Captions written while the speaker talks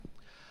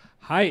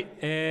はい、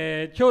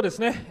今日で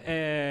す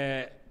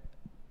ね、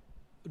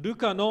ル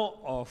カ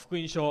の福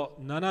音書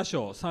7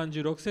章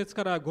36節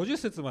から50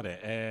節ま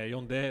で、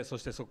読んで、そ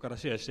してそこから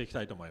シェアしていき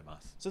たいと思いま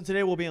す。So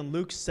today we'll be in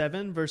Luke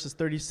 7 verses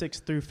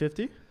 36 through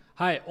 50.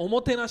 はい、お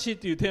もてなし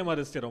というテーマ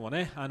ですけども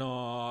ね、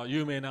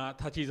有名な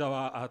滝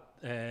沢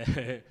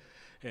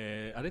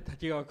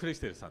滝川クリス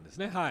テルさんです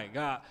ね、はい、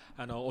が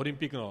オリン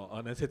ピック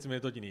の、説明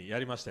の時にや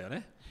りましたよ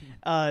ね。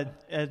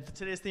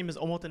Today's theme is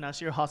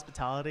omotenashi or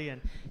hospitality,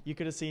 and you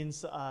could have seen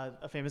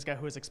a famous guy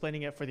who was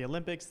explaining it for the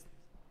Olympics.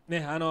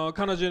 ね、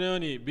彼女のよう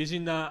に美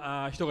人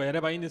な人がやれ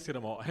ばいいんですけ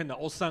ども、変な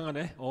おっさんが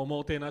ね、お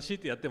もてなしっ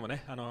てやっても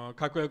ね、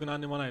かっこよくな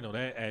んでもないの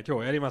で、今日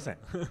はやりません。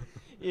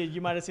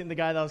You might have seen the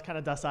guy that was kind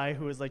of dasai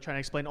who was like trying to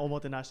explain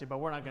omotenashi, but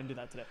we're not going to do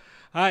that today.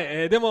 は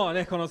い、でも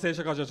ね、この聖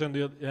書箇所をちょっ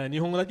と日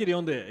本語だけで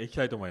読んでいき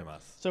たいと思い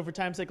ます。So for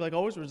time's sake, like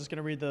always, we're just going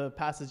to read the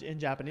passage in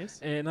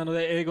Japanese. なの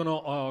で、英語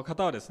の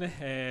方はです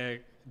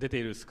ね、出て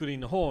いるスクリーン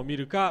の方を見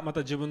るか、ま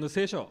た自分の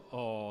聖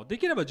書、で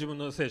きれば自分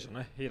の聖書を、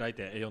ね、開い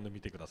て読んでみ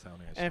てください。お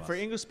願いします。And for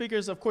English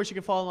speakers, of course, you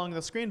can follow along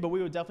the screen, but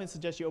we would definitely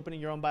suggest you opening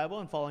your own Bible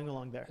and following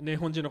along there. 日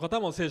本人の方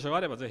も聖書が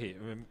あれば、ぜひ、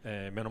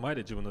目の前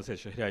で自分の聖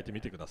書を開いて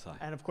みてくださ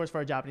い。And of course,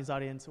 for our Japanese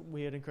audience,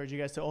 we would encourage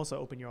you guys to also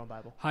open your own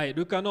Bible. はい、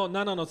ルカの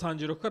7の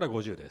36から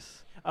50で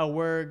す。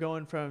We're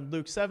going from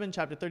Luke 7,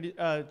 chapter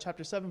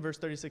 7, verse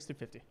 36 to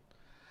 50.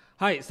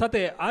 はい、さ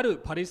て、ある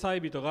パリサ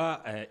イ人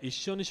が、一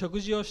緒に食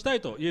事をした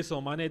いとイエス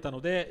を招いたの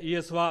で、イ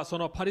エスはそ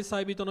のパリ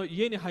サイ人の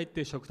家に入っ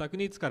て食卓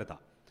に疲れた。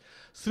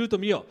すると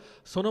見よ、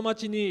その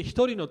町に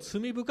一人の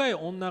罪深い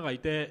女がい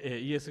て、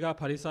イエスが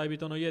パリサイ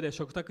人の家で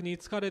食卓に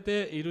疲れ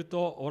ている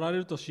とおられ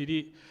ると知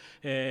り、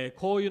香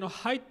油の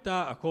入っ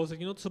た香石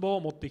の壺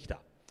を持ってきた。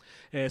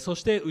そ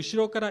して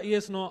後ろからイエ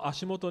スの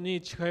足元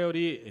に近寄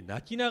り、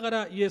泣きなが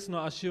らイエス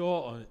の足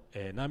を、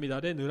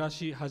涙で濡ら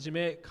し始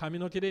め、髪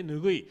の毛で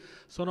拭い、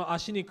その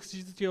足に口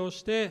づけを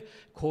して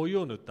香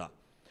油を塗った。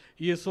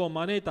イエスを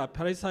招いた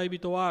パリサイ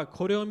人は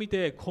これを見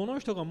て、この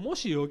人がも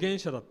し預言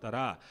者だった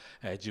ら、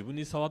自分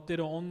に触ってい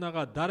る女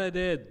が誰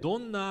でど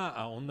ん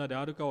な女で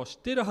あるかを知っ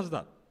ているはず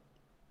だ。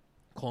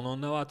この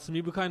女は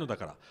罪深いのだ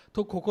から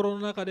と心の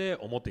中で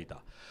思っていた。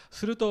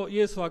するとイ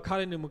エスは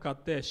彼に向かっ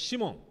て、シ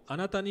モン、あ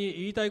なたに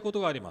言いたいこと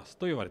があります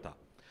と言われた。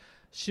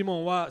シモ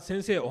ンは、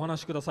先生お話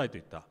しくださいと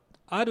言った。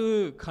あ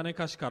る金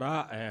貸しか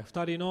ら、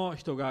2人の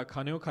人が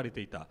金を借りて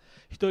いた。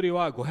1人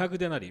は500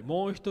デナリ、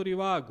もう1人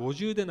は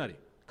50デナリ。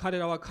彼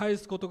らは返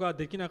すことが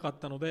できなかっ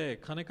たので、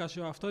金貸し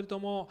は2人と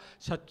も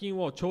借金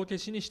を帳消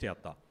しにしてやっ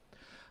た。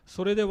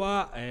それで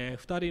は、2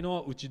人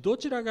のうちど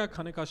ちらが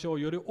金貸しを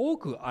より多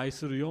く愛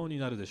するように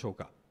なるでしょう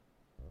か。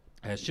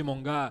シモ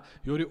ンが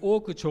より多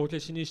く帳消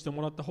しにして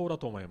もらった方だ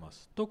と思いま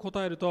すと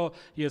答えると、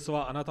イエス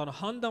はあなたの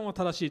判断は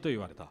正しいと言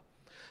われた。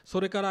そ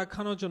れから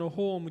彼女の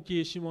方を向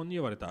き、シモンに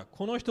言われた。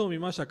この人を見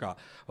ましたか。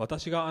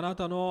私があな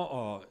た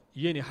の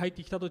家に入っ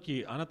てきたと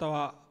き、あなた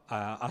は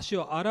足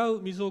を洗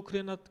う水をく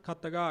れなかっ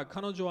たが、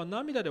彼女は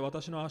涙で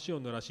私の足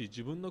を濡らし、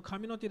自分の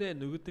髪の毛で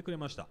拭ってくれ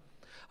ました。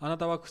あな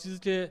たは口づ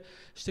け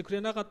してく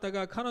れなかった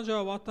が、彼女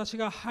は私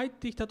が入っ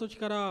てきた時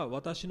から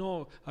私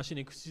の足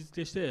に口づ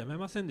けしてやめ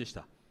ませんでし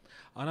た。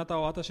あなた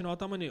は私の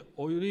頭に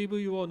オリーブ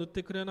油を塗っ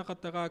てくれなかっ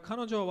たが、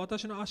彼女は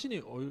私の足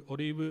に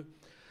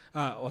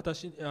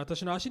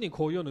私の足に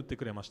香油を塗って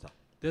くれました。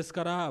です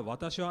から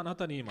私はあな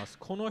たに言います。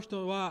この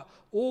人は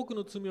多く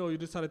の罪を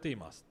許されてい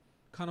ます。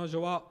彼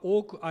女は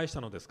多く愛した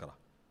のですから。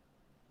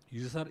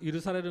許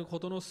されるこ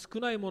との少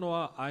ないもの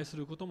は愛す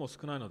ることも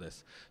少ないので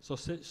す。そ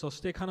し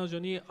て彼女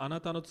にあ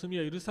なたの罪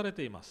は許され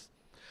ています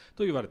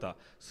と言われた。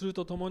する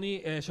と共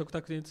に、食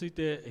卓につい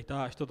てい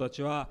た人た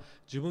ちは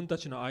自分た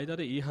ちの間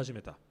で言い始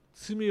めた。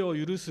罪を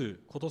許す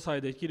ことさ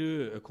えでき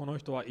るこの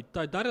人は一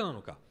体誰な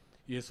のか。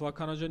イエスは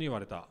彼女に言わ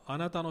れた。あ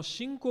なたの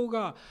信仰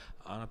が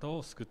あなた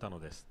を救ったの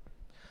です。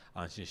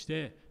安心し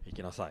て生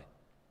きなさい。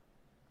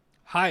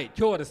はい、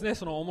今日はですね、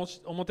その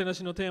おもてな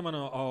しのテーマ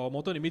の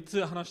もとに3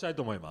つ話したい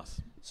と思いま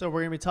す。So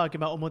we're going to be talking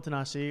about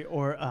omotenashi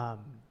or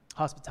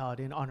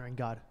hospitality and honoring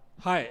God.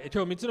 はい、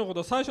今日3つのこ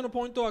と。最初の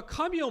ポイントは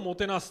神をも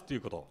てなすとい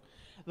うこと。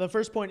The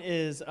first point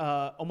is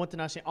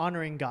omotenashi,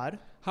 honoring God.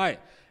 はい、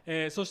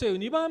そして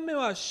2番目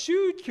は宗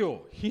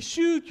教、非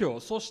宗教、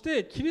そし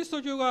てキリス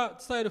ト教が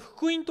伝える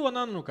福音とは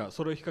何なのか、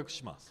それを比較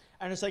します。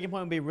And the second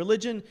point would be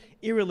religion,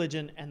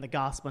 irreligion, and the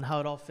gospel and how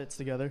it all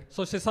fits together.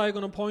 そして最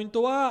後のポイン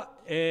トは、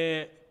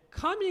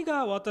神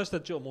が私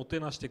たちをもて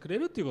なしてくれ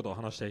るということを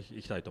話して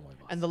いきたいと思い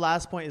ます。And the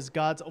last point is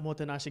God's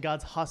omotenashi, God's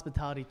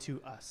hospitality to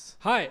us.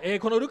 はい、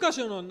このルカ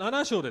書の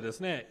7章でで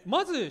すね、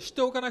まず知っ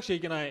ておかなくちゃい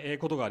けない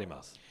ことがあり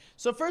ます。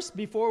So first,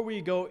 before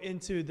we go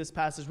into this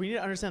passage, we need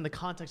to understand the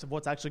context of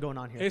what's actually going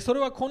on here. それ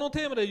はこの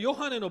テーマ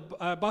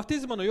でバプテ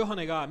スマのヨハ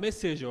ネがメッ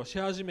セージをし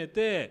始め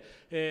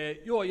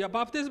て、要は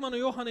バプテスマの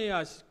ヨハネや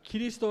イエス・キ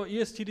リ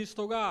ス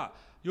トが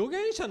預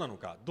言者なの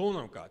かどうな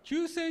のか、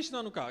救世主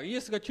なのか、イ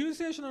エスが救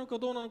世主なのか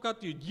どうなのか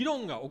という議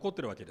論が起こって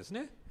いるわけです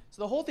ね。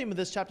So the whole theme of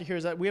this chapter here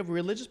is that we have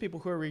religious people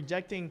who are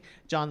rejecting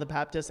John the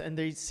Baptist, and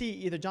they see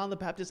either John the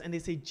Baptist and they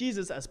see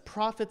Jesus as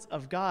prophets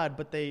of God,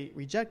 but they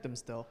reject them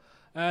still.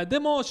 で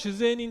も主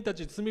税人た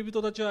ち、罪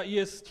人たちはイ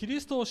エス・キリ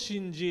ストを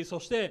信じ、そ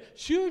して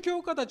宗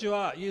教家たち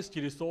はイエス・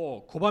キリスト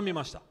を拒み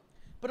ました。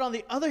But on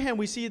the other hand,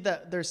 we see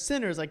that there's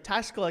sinners like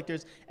tax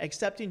collectors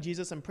accepting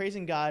Jesus and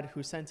praising God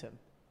who sent him,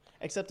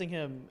 accepting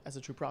him as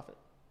a true prophet.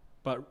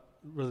 But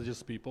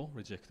religious people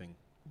rejecting.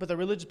 But the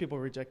religious people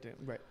reject him,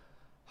 right?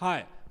 は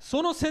い、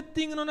そのセッ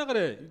ティングの中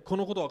でこ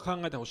のことを考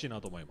えてほしい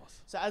なと思いま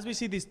す。So as we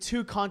see these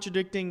two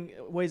contradicting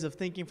ways of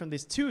thinking from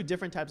these two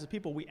different types of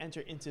people, we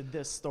enter into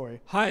this story.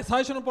 はい、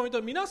最初のポイント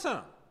は皆さ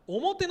ん、お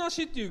もてな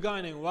しっていう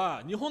概念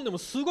は日本でも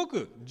すご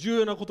く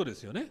重要なことで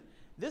すよね。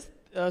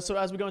So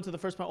as we go into the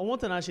first point,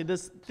 omotenashi,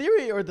 this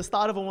theory or the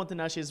thought of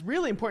omotenashi is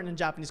really important in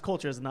Japanese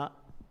culture, is it not?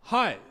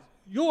 はい、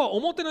要はお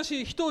もてな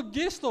し、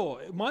ゲスト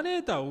を招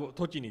いた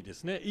時にで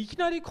すね、いき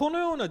なりこの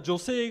ような女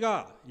性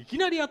がいき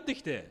なりやって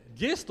きて、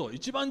ゲスト、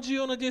一番重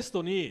要なゲス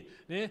トに、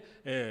ね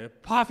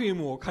パフュー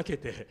ムをかけ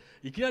て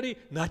いきなり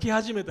泣き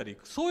始めたり、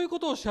そういうこ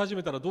とをし始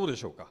めたらどうで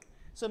しょうか。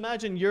So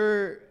imagine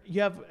you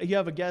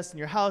have a guest in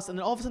your house,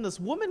 and then all of a sudden this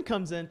woman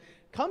comes in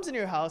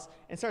your house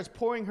and starts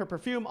pouring her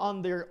perfume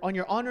on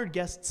your honored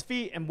guest's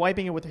feet and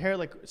wiping it with her hair,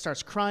 like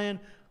starts crying.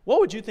 What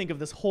would you think of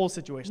this whole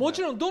situation? も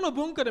ちろんどの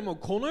文化でも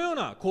このよう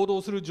な行動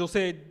をする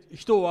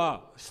人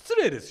は失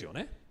礼ですよ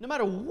ね。No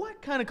matter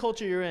what kind of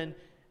culture you're in,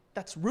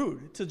 that's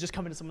rude to just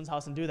come into someone's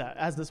house and do that,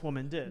 as this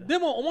woman did. で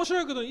も面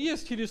白いことにイエ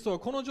ス・キリストは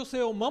この女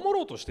性を守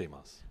ろうとしてい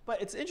ます。But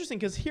it's interesting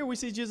because here we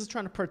see Jesus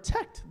trying to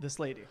protect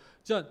this lady.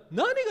 じゃあ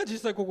何が実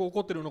際ここ起こ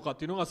っているのかっ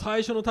ていうのが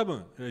最初の多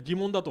分疑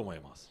問だと思い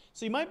ます。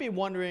So you might be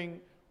wondering,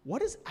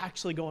 what is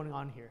actually going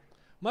on here?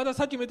 まだ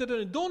さっきも言ったよ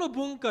うにどの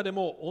文化で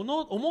もお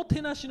も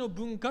てなしの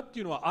文化って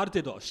いうのはある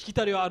程度しき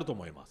たりはあると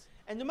思います。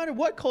And no matter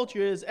what culture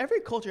it is, every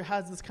culture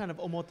has this kind of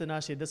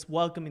omotenashi, this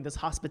welcoming, this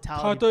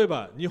hospitality. 例え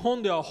ば日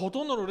本ではほ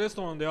とんどのレス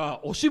トランでは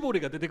おしぼり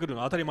が出てくる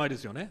のは当たり前で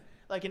すよね。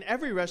Like in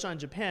every restaurant in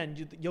Japan,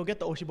 you'll get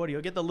the oshibori,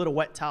 you'll get the little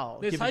wet towel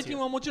で given 最 to 近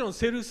you. はもちろん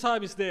セルフサー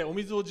ビスでお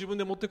水を自分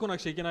で持ってこな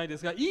くちゃいけないで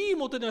すが、いい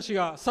もてなし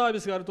がサー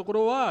ビスがあるとこ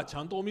ろはち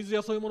ゃんとお水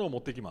やそういうものを持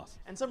ってきます。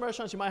 And some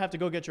restaurants you might have to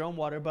go get your own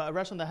water, but a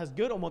restaurant that has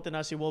good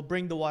omotenashi will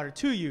bring the water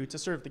to you to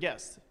serve the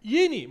guest.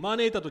 家に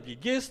招いた時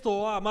ゲス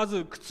トはま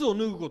ず靴を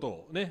脱ぐこと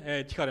を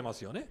ね、聞かれま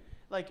すよね。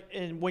Like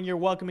when you're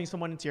welcoming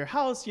someone into your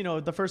house,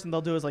 the first thing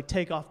they'll do is like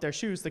take off their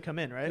shoes to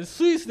come in, right?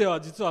 スイスでは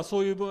実はそ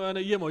うい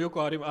う家もよく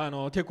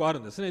結構あ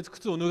るんですね。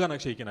靴を脱がな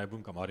くちゃいけない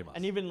文化もあります。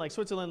 And even like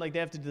Switzerland, like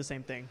they have to do the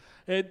same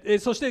thing.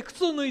 そして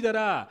靴を脱いだ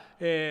ら、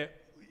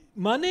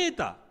招い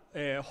た、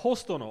ホ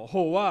ストの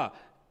方は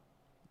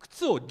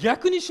靴を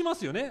逆にしま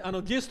すよね。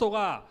ゲスト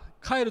が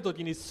帰ると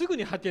きにすぐ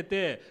に履け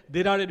て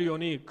出られるよう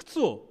に靴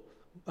を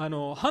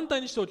反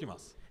対にしておきま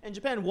す。In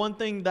Japan, one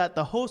thing that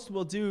the host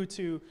will do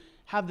to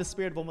have the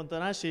spirit of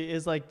omotenashi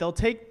is like they'll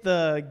take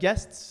the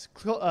guests'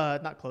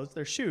 not clothes,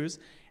 their shoes,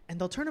 and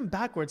they'll turn them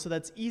backwards so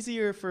that's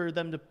easier for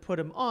them to put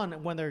them on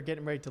when they're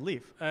getting ready to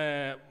leave.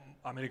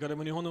 アメリカで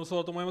も日本でもそう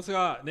だと思います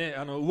が、ね、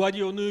上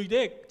着を脱い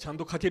でちゃん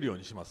とかけるよう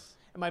にします。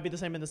It might be the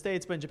same in the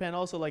States, but in Japan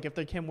also, like if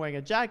they're Kim wearing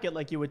a jacket,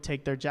 like you would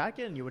take their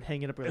jacket and you would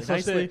hang it up really そ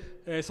して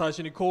nicely. 最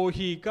初にコー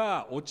ヒー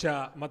かお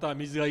茶または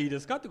水がいいで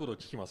すかってことを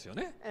聞きますよ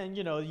ね。 And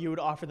you would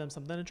offer them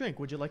something to drink.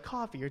 Would you like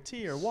coffee or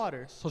tea or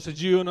water? そして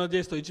重要な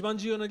ゲスト、一番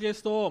重要なゲ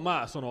ストを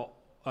な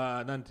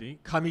んていう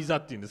上座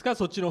っていうんですか、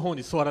そっちの方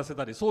に座らせ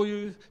たり、そう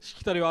いうし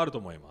きたりはあると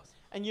思います。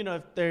 And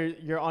if they're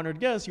your honored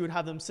guests, you would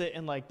have them sit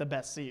in like the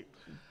best seat.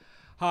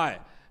 は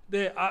い。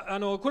で、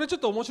これちょっ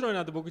と面白い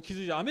なって僕気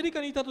づいて、アメリ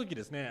カにいた時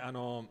ですね、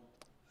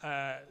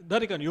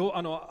誰かに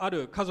あ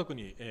る家族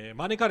に、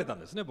招かれたん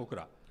ですね、僕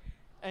ら。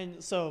 And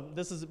so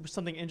this is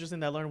something interesting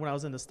that I learned when I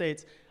was in the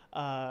States.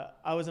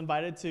 I was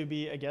invited to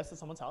be a guest at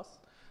someone's house.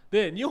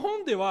 で、日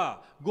本で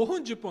は5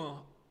分10分、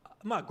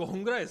5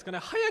分ぐらいですかね、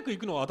早く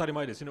行くのは当たり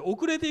前ですよね。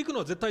遅れていくの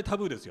は絶対タ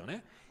ブーですよ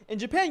ね。In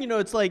Japan,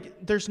 it's like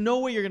there's no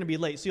way you're going to be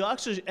late. So you'll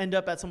actually end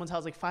up at someone's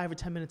house like 5 or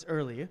 10 minutes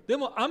early. で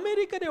もアメ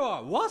リカで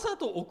はわざ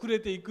と遅れ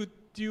ていくっ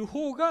ていう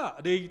方が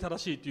礼儀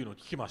正しいっていうのを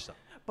聞きました。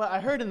 But I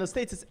heard in the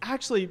States it's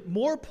actually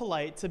more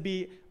polite to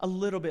be a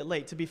little bit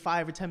late, to be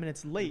 5 or 10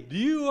 minutes late.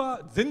 理由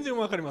は全然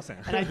わかりません。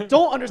 And I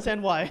don't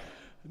understand why.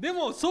 で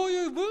もそう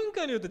いう文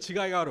化によって違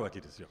いがあるわ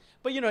けですよ。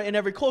 But in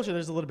every culture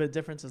there's a little bit of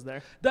differences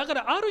there. だか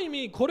らある意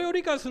味これを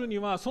理解するに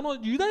はその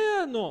ユダ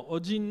ヤの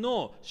人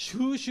の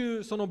風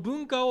習、その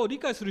文化を理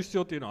解する必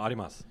要というのはあり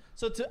ます。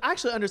 So to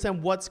actually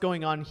understand what's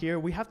going on here,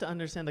 we have to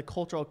understand the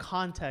cultural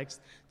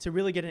context to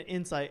really get an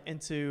insight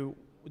into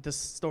this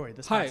story,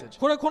 this はい、 passage.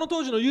 これはこの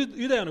当時の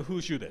ユダヤの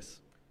風習です。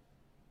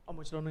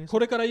こ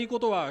れから言う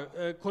ことは、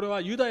これは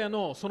ユダヤ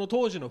のその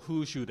当時の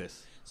風習で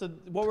す。 So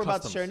what we're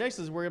about to Customs. share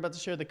next is we're about to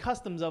share the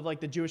customs of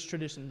like the Jewish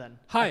tradition then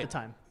は at い the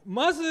time.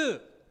 ま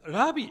ず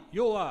ラビ、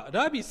要は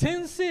ラビ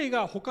先生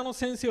が他の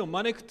先生を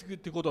招くと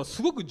いうことは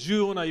すごく重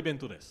要なイベン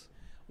トです。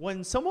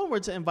 When someone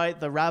were to invite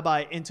the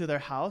rabbi into their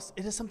house,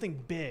 it is something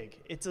big.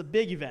 It's a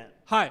big event.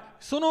 はい、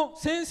その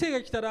先生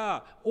が来た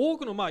ら多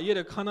くの家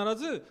で必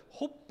ず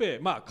ほっ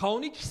ぺ、顔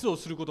にキスを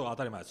することが当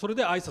たり前。それ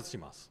で挨拶し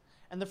ます。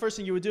And the first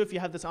thing you would do if you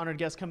had this honored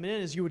guest coming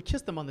in is you would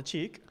kiss them on the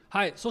cheek.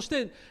 はい、そし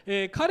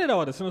て、彼ら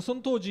はですね、そ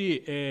の当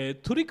時、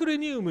トリクレ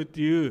ニウムって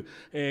い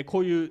う、こ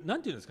ういうな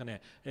んていうんですか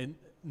ね、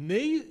ネ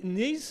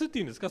イスって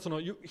いうんですか、そ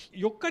のよ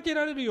っかけ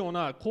られるよう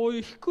なこうい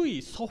う低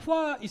いソフ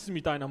ァー椅子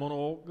みたいなも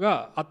の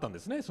があったんで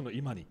すね、その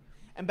今に。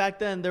And back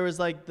then there was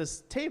like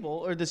this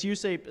table or this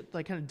U-shaped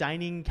like kind of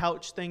dining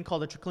couch thing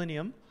called a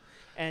triclinium.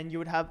 And you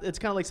would have, it's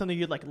kind of like something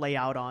you'd like lay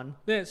out on.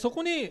 でそ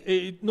こ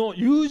に、の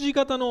U 字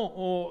型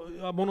の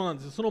ものなん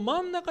です。その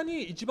真ん中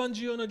に一番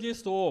重要なゲ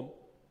スト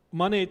を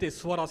招いて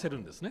座らせる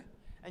んですね。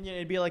And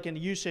it'd be like in a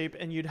U shape,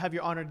 and you'd have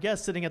your honored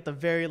guest sitting at the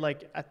very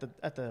like at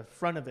the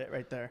front of it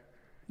right there.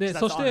 で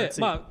そして、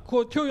今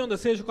日読んだ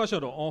聖書箇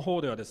所の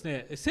方ではです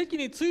ね、席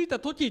に着いた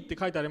時って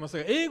書いてあります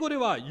が、英語で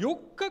は4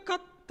日かっ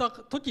た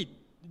時、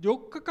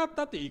4日かっ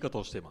たって言い方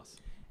をしています。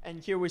And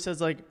here we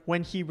says like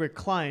when he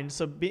reclined,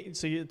 so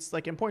it's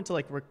like important to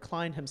like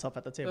recline himself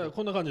at the table.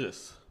 こんな感じで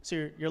す。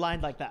So you're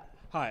lined like that.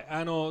 はい、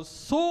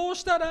そう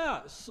した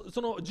ら、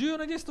その重要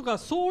なゲストが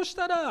そうし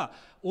たら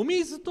お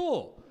水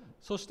と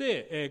そし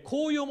て、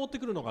紅葉を持って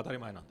くるのが当たり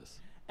前なんで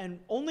す。And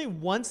only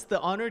once the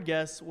honored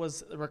guest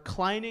was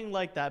reclining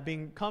like that,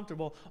 being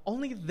comfortable,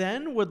 only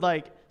then would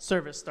like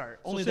service start.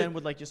 Only then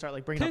would like you start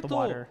like bringing out the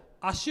water. 手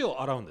と足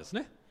を洗うんです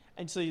ね。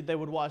And so they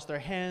would wash their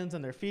hands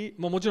and their feet.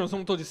 もちろんそ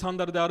の当時サン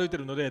ダルで歩いて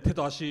るので手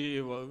と足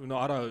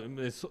の洗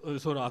うそういう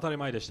の当たり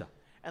前でした。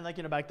And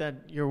like back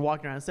then you're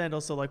walking around in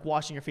sandals, so like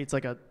washing your feet's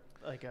like a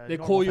で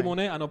こういうも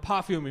ね、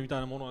パフュームみたい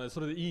なものでそ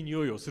れでいい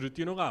匂いをするっ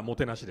ていうのがも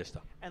てなしでし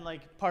た。And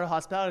like part of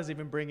hospitality is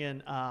even bring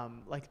in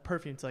like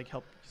perfume to like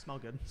help smell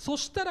good. そ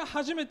したら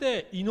初め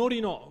て祈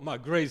りの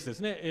グレイスで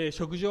すね、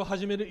食事を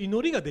始める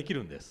祈りができ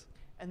るんです。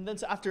And then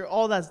so after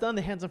all that's done,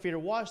 the hands and feet are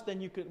washed, then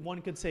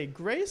one could say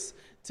grace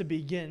to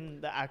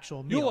begin the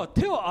actual meal. 要は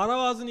手を洗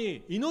わず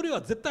に祈り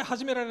は絶対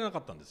始められなか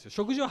ったんですよ。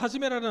食事は始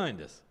められないん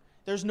です。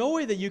There's no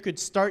way that you could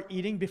start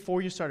eating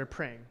before you started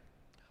praying.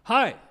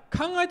 はい、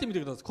考えてみて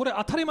ください。これ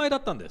当たり前だ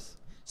ったんです。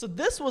So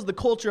this was the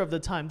culture of the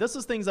time. This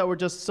was things that were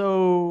just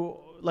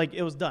so like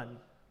it was done.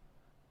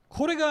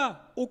 これ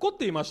が起こっ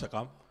ていました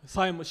か？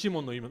シ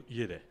モンの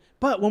家で。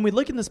But when we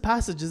look in this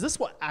passage, is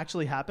this what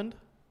actually happened?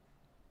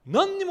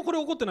 何にもこれ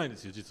起こってないんで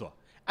すよ、実は。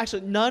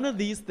Actually, none of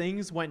these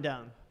things went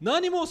down.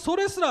 何もそ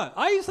れすら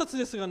挨拶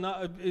ですが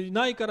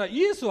ないから、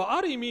イエスは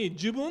ある意味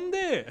自分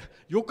で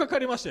4日かか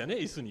りましたよね、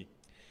椅子に。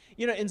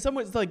You know, in some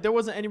ways, like there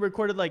wasn't any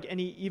recorded like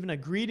any even a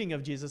greeting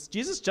of Jesus.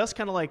 Jesus just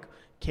kind of like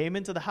came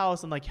into the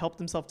house and like helped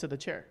himself to the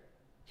chair.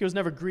 He was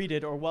never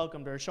greeted or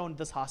welcomed or shown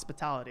this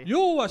hospitality.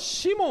 要は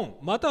シモン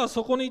または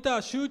そこにい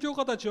た宗教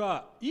家たち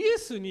はイエ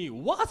スに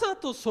わざ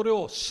とそれ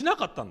をしな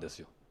かったんです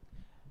よ。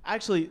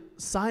Actually,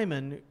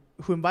 Simon,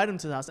 who invited him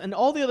to the house, and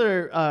all the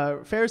other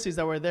Pharisees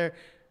that were there,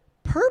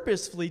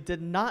 purposefully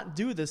did not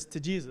do this to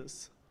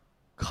Jesus.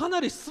 かな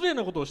り失礼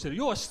なことをしている。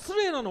要は失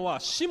礼なのは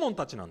シモン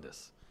たちなんで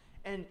す。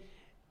And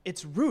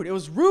it's rude. It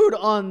was rude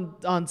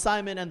on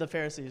Simon and the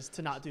Pharisees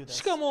to not do this.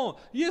 しかも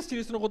イエス・キ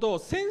リストのことを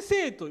先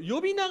生と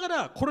呼びなが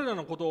らこれら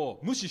のことを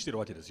無視している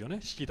わけですよ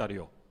ね。しきたり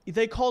を。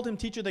They called him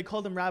teacher, they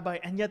called him rabbi,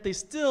 and yet they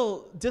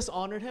still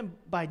dishonored him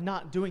by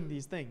not doing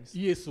these things.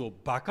 イエスを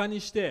バカに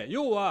して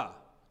要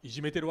はい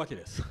じめてるわけ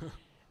です。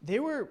They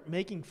were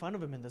making fun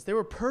of him in this. They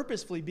were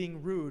purposefully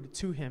being rude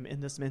to him in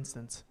this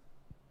instance.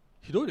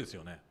 ひどいです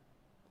よね。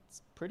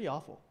It's pretty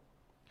awful.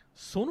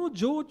 その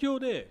状況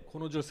でこ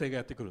の女性が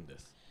やってくるんで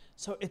す。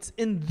So it's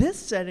in this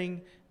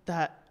setting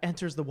that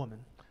enters the woman.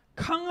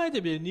 考え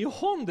てみて、日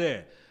本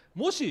で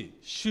もし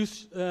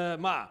プラ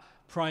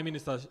イムミニ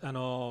スタ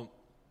ー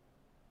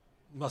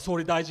総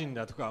理大臣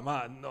だとか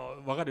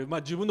わかる、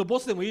自分のボ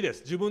スでもいいで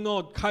す。自分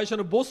の会社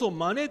のボスを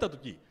招いたと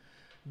き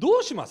ど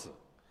うします？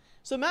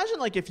 So imagine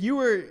like if you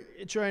were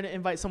trying to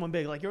invite someone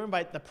big, like you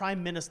invite the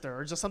prime minister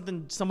or just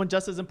someone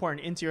just as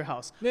important into your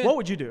house. What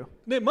would you do?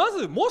 でま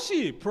ずも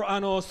し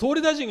総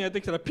理大臣がやっ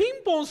てきたらピ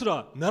ンポンす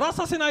ら鳴ら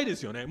させないで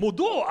すよね。もう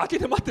ドアを開け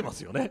て待ってま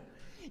すよね。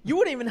You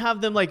wouldn't even have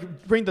them like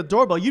ring the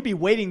doorbell. You'd be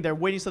waiting there,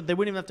 waiting so they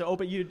wouldn't even have to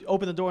open. You'd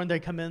open the door and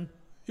they'd come in.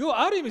 要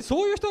はある意味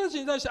そういう人たち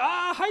に対して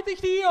入って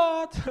きていいよ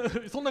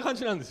ってそんな感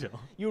じなんですよ。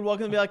You would welcome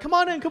them and be like, come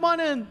on in, come on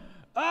in.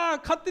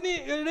 勝手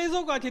に冷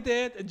蔵庫開け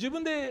て自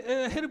分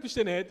でヘルプし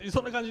てね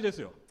そんな感じで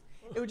すよ。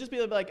It would just be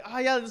like,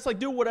 yeah, just like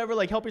do whatever,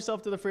 like help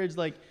yourself to the fridge.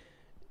 Like,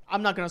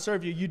 I'm not going to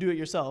serve you. You do it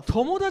yourself.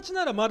 友達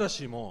ならまだ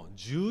しも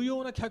重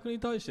要な客に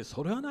対して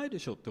それはないで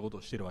しょってこと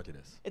をしているわけ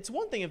です。It's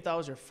one thing if that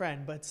was your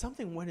friend, but it's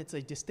something when it's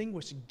a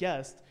distinguished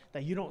guest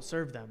that you don't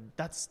serve them.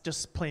 That's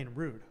just plain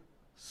rude.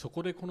 そ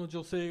こでこの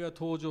女性が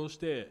登場し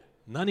て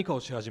何かを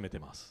し始めて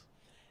ます。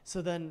So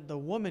then the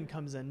woman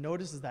comes in,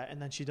 notices that, and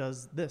then she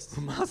does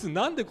this. まず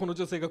なんでこの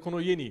女性がこ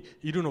の家に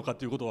いるのか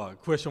ということは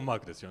クエスチョンマ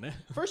ークですよね。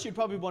First, you'd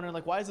probably wonder,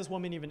 like, why is this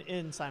woman even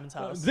in Simon's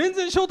house? 全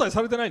然招待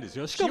されてないんです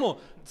よ。しかも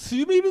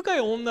罪深い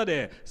女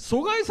で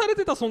阻害され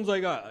てた存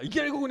在がいき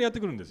なりここにやって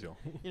くるんですよ。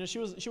You know,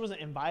 she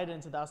wasn't invited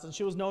into the house, and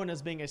she was known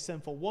as being a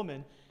sinful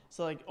woman,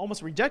 so like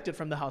almost rejected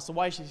from the house. So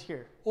why is she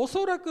here? お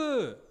そら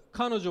く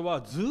彼女は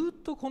ず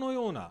っとこの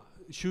ような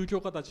宗教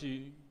家た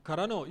ちか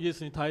らのイエ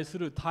スに対す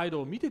る態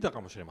度を見てた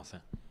かもしれませ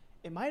ん。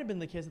It might have been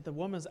the case that the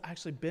woman's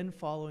actually been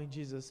following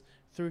Jesus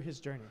through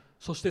his journey.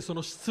 そしてそ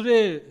の失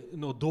礼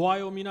の度合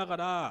いを見なが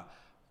ら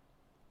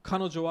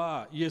彼女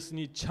はイエス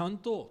にちゃん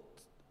と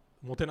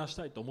もてなし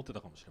たいと思って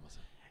たかもしれませ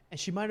ん。 And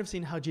she might have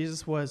seen how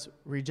Jesus was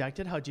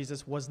rejected, how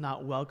Jesus was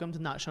not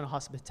welcomed, not shown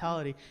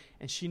hospitality,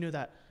 and she knew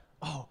that,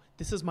 oh,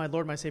 this is my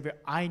Lord, my Savior.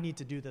 I need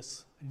to do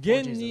this for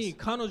現に Jesus.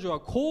 彼女は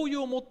香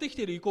油を持ってき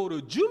ているイコー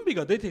ル準備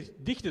ができ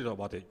ていた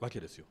わけ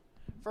ですよ。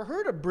 For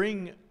her to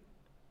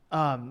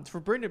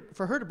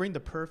bring the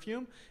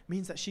perfume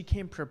means that she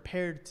came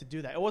prepared to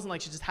do that. It wasn't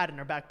like she just had it in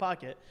her back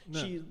pocket. No.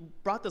 She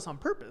brought this on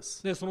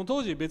purpose. でその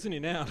当時別に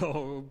ね香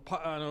油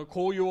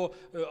を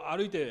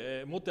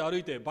持って歩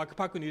いてバック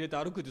パックに入れて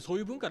歩くってそう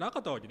いう文化なか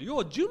ったわけで要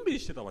は準備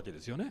してたわけで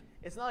すよね。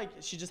 It's not like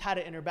she just had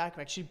it in her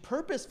backpack. She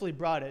purposefully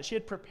brought it. She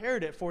had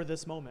prepared it for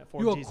this moment,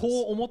 for 要は Jesus. こ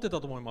う思って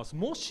たと思います。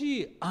も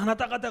しあな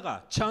た方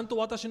がちゃんと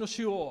私の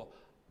死を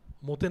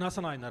もてな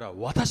さないなら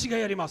私が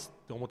やります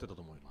って思ってた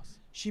と思います。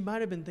 She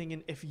might have been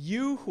thinking, if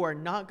you who are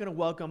not going to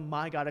welcome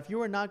my God, if you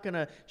are not going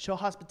to show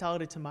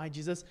hospitality to my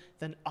Jesus,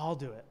 then I'll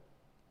do it.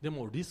 で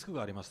もリスク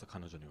がありました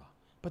彼女には。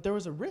 But there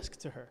was a risk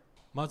to her.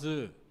 ま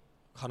ず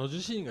彼女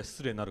自身が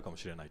失礼になるかも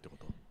しれないってこ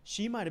と。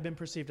 She might have been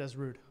perceived as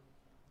rude.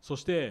 そ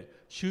して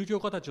宗教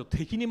家たちを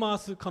敵に回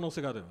す可能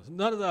性があります。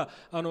なぜな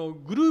ら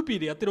グルーピー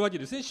でやってるわけ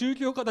ですね。宗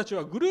教家たち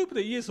はグループ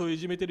でイエスをい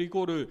じめてるイ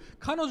コール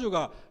彼女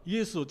がイ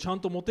エスをちゃん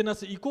ともてな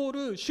すイコ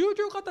ール宗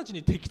教家たち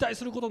に敵対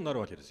することにな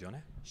るわけですよ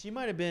ね。 She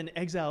might have been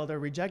exiled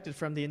or rejected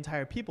from the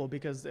entire people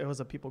because it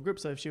was a people group.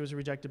 So if she was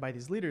rejected by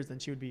these leaders, then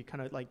she would be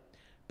kind of like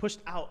pushed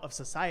out of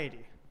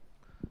society.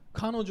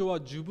 彼女は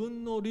自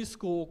分のリス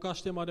クを冒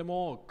してまで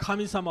も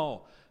神様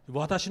を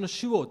私の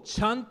主を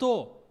ちゃん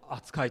と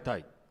扱いた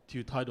いと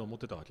いう態度を持っ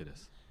てたわけで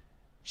す。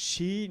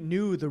 She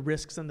knew the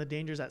risks and the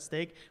dangers at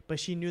stake, but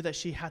she knew that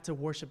she had to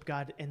worship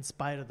God in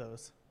spite of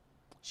those.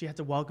 She had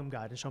to welcome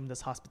God and show him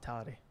this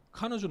hospitality.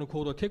 彼女の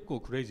行動は結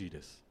構クレイジー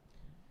です。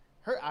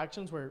Her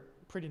actions were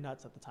pretty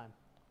nuts at the time.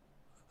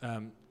 な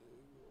んて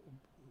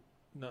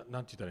言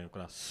ったらいいのか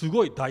な、す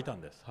ごい大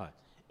胆です。は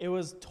い。 It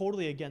was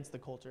totally against the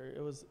culture.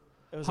 It was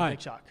a は big い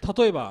shock.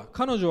 例えば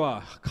彼女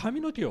は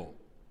髪の毛を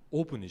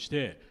オープンにし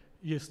て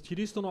イエス・キ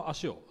リストの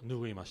足を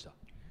拭いました。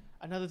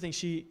 Another thing,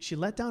 she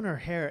let down her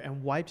hair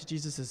and wiped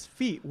Jesus'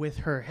 feet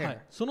with her は hair. い、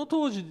その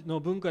当時の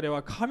文化で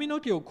は髪の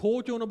毛を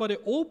公共の場で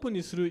オープン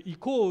にするイ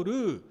コー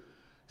ル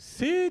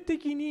性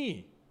的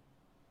に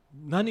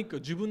何か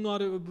自分のあ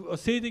る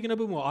性的な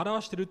部分を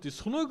表しているっていう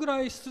そのぐ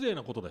らい失礼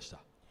なことでした。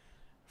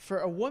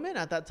 For a woman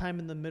at that time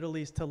in the Middle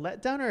East to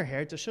let down her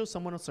hair, to show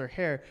someone else her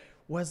hair,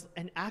 was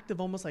an act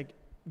of almost like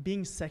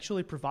being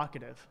sexually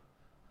provocative.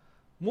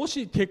 も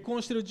し結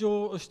婚している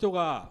人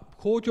が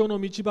公共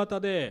の道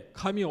端で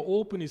髪を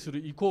オープンにする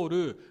イコー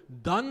ル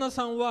旦那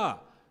さん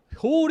は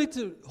法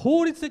律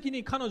的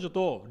に彼女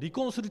と離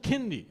婚する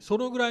権利そ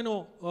のぐらい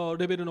の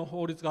レベルの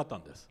法律があった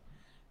んです。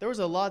 There was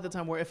a law at the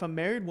time where if a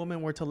married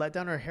woman were to let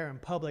down her hair in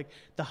public,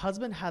 the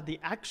husband had the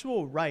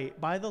actual right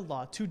by the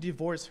law to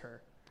divorce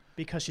her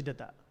because she did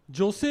that.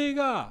 女性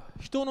が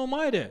人の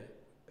前で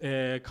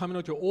髪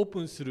の毛をオー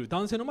プンする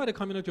男性の前で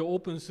髪の毛をオー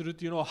プンするっ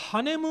ていうのは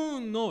ハネムー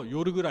ンの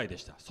夜ぐらいで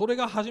した。それ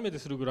が初めて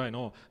するぐらい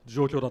の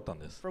状況だったん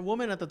です。 For a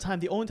woman at the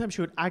time, the only time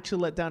she would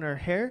actually let down her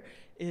hair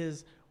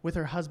is with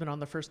her husband on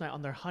the first night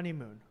on their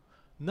honeymoon.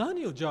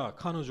 何をじゃあ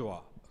彼女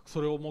は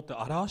それをもって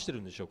表して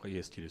るんでしょうか、イ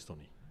エス・キリスト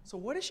に。 So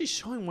what is she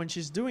showing when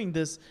she's doing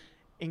this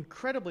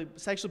incredibly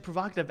sexually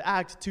provocative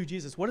act to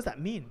Jesus? What does that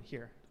mean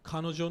here?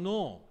 彼女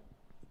の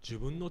自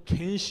分の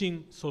献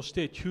身、そし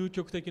て究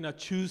極的な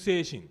忠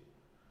誠心、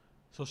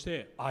そし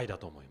て愛だ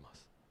と思いま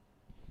す。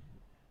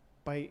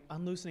 By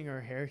unloosening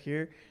her hair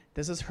here,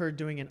 this is her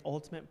doing an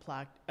ultimate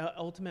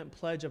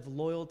pledge of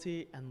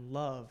loyalty and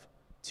love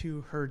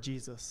to her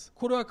Jesus.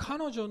 これは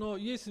彼女の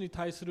イエスに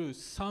対する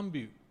賛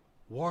美、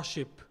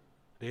worship、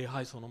礼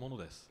拝そのもの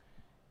です。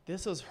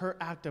 This is her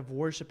act of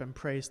worship and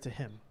praise to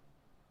him.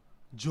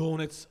 情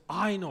熱、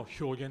愛の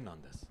表現な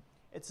んです。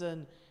 It's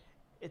a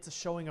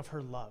showing of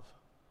her love.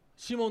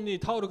 シモンに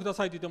タオルくだ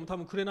さいと言っても多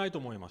分くれないと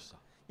思いました。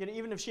 You know,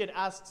 even if she had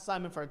asked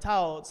Simon for a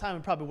towel,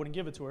 Simon probably wouldn't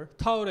give it to her.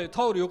 タオ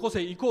ルよこ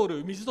せイコー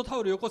ル、水とタ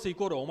オルよこせイ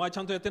コール、お前ち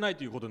ゃんとやってない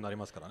ということになり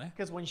ますからね。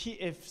 Because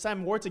if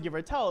Simon were to give her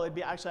a towel, it'd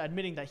be actually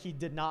admitting that he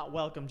did not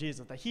welcome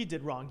Jesus, that he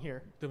did wrong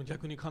here. でも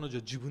逆に彼女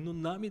は自分の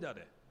涙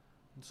で、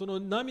その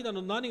涙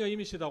の何が意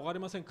味してたか分かり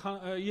ません。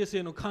イエス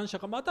への感謝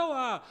か、また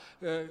は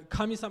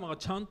神様が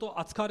ちゃんと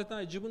扱われて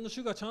ない、自分の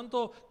主がちゃん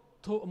と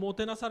も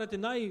てなされて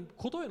ない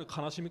ことへの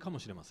悲しみかも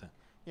しれません。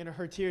 You know,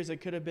 her tears,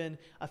 it could have been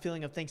a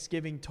feeling of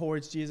thanksgiving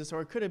towards Jesus,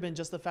 or it could have been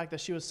just the fact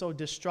that she was so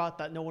distraught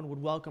that no one would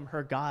welcome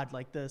her God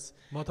like this.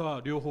 また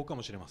は両方か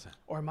もしれません。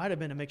 Or it might have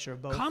been a mixture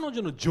of both. 彼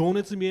女の情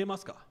熱見えま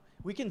すか？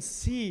 We can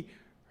see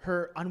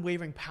her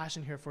unwavering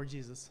passion here for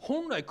Jesus.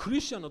 本来クリ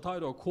スチャンの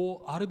態度は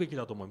こうあるべき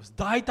だと思います。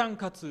大胆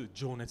かつ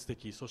情熱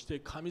的、そして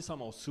神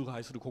様を崇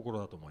拝する心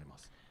だと思いま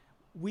す。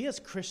 We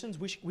as Christians,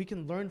 we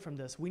can learn from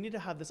this. We need to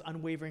have this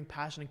unwavering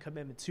passion and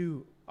commitment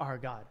to our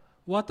God.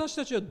 私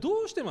たちは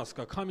どうしてます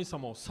か？神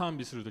様を賛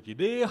美するとき、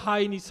礼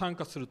拝に参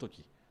加すると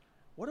き。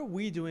What are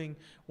we doing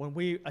when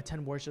we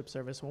attend worship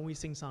service, when we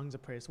sing songs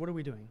of praise? What are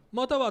we doing?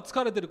 または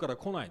疲れてるから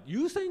来ない。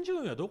優先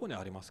順位はどこに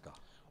ありますか？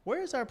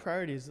 Where is our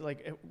priorities?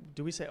 Like,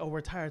 do we say, oh, we're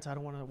tired, so I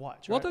don't want to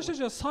watch? Right? 私た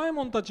ちはサイ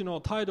モンたち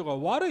の態度が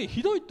悪い、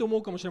ひどいと思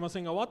うかもしれま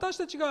せんが、私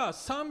たちが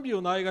賛美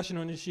をないがし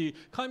ろにし、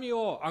神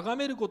を崇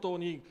めること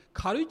に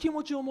軽い気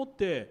持ちを持っ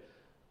て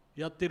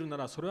やってるな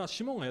ら、それは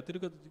シモンがやって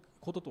る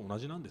ことと同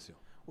じなんですよ。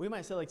We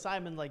might say, like,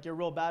 Simon, like, you're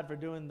real bad for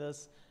doing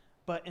this.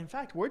 But in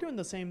fact, we're doing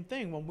the same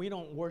thing when we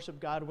don't worship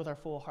God with our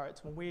full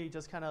hearts, when we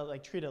just kind of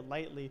like treat it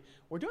lightly.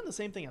 We're doing the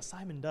same thing as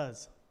Simon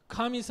does.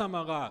 神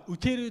様が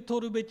受け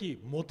取るべき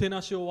もて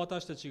なしを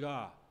私たち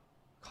が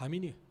神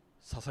に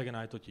捧げ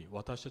ないとき、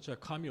私たちは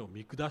神を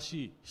見下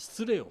し、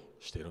失礼を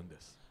しているんで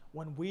す。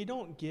When we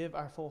don't give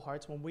our full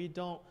hearts, when we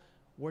don't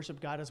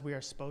worship God as we are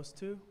supposed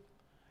to,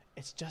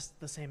 it's just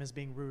the same as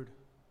being rude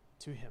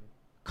to Him.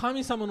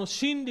 神様の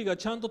真理が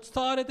ちゃんと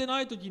伝われてな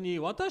いときに、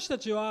私た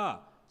ち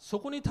はそ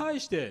こに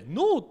対して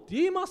ノーって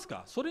言います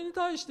か？それに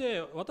対し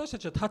て私た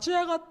ちは立ち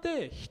上がっ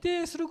て否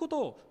定するこ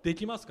とで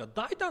きますか？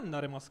大胆に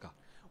なれますか？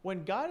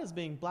 When God is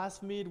being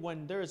blasphemed,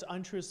 when there is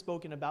untruth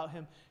spoken about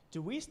Him,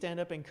 do we stand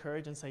up in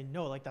courage and say,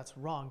 no, like that's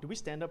wrong? Do we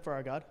stand up for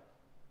our God?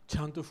 ち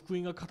ゃんと福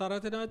音が語ら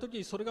れてないと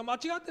き、それが間違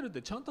ってるっ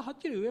てちゃんとはっ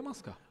きり言えま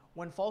すか？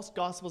 When false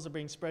gospels are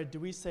being spread, do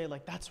we say,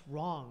 like, that's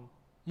wrong?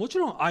 もち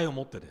ろん愛を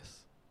持ってです。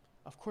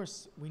Of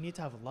course, we need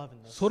to have love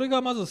in this. それ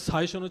がまず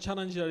最初のチャ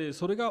レンジであり、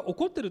それが起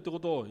こっているというこ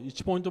とを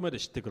1ポイント目で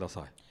知ってくだ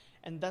さい。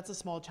And that's a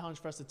small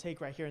challenge for us to take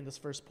right here in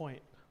this first point.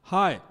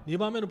 はい、2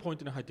番目のポイン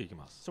トに入っていき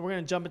ます。So we're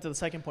going to jump into the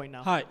second point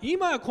now. はい、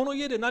今この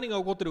家で何が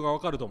起こっているか分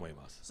かると思い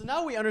ます。So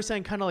now we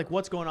understand kind of like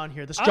what's going on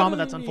here, this drama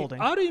that's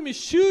unfolding. ある意味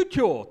宗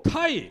教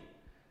対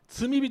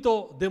罪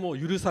人でも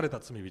許された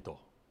罪人。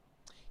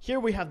Here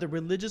we have the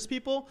religious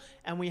people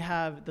and we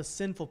have the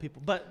sinful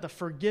people, but the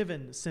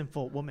forgiven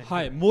sinful woman.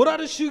 はい、モラ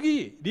ル主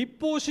義、立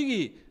法主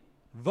義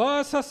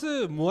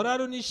vs モラ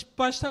ルに失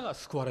敗したが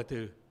救われ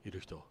ている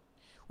人。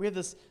We have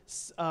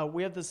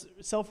this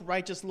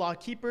self-righteous law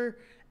keeper,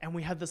 and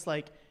we have this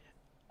like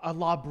a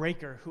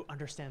lawbreaker who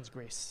understands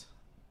grace.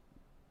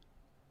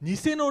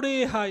 偽の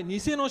礼拝、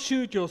偽の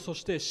宗教、そ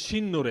して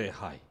真の礼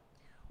拝。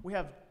We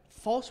have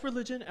false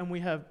religion and we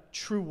have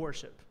true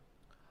worship.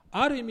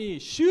 ある意味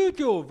宗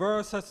教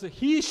vs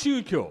非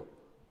宗教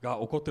が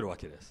起こっているわ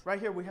けです。Right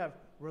here we have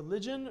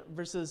religion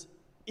versus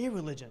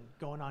irreligion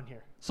going on here.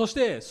 そし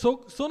て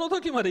その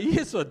時までイ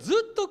エスはず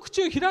っと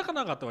口を開か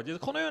なかったわけです。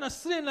このような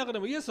失礼の中で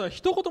もイエスは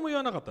一言も言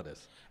わなかったで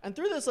す。And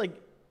through this, like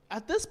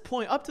at this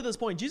point, up to this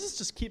point, Jesus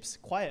just keeps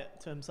quiet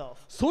to himself.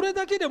 それ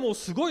だけでもう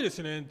すごいで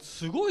すね。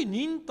すごい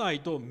忍耐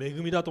と恵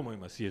みだと思い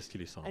ます。イエス・キ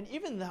リストの。And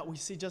even that, we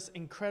see just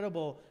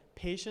incredible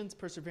patience,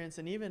 perseverance,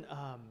 and even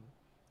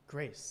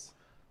grace.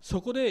 そ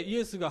こでイ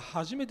エスが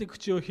初めて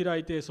口を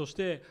開いて、そし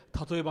て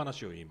例え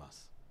話を言いま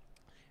す。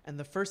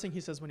And the first thing he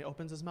says when he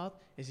opens his mouth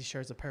is he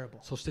shares a parable.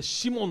 そして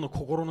シモンの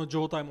心の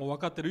状態も分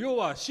かっている。要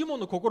はシモ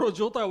ンの心の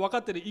状態を分か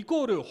っているイ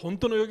コール本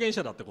当の預言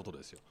者だってこと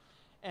ですよ。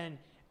And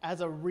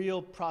as a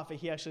real prophet,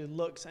 he actually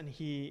looks and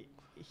he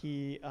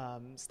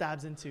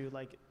stabs into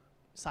like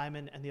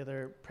Simon and the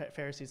other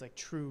Pharisees like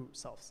true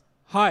selves.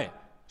 はい。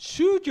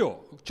宗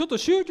教、ちょっと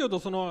宗教と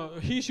その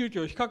非宗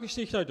教を比較し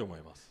ていきたいと思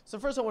います。So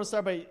first I want to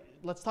start by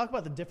let's talk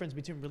about the difference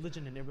between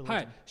religion and irreligion. は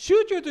い、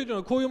宗教というの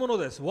はこういうもの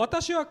です。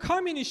私は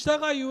神に従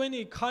いゆえ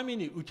に神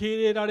に受け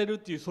入れられるっ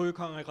ていうそういう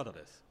考え方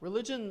です。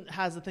Religion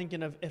has the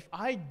thinking of if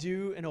I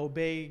do and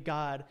obey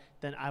God,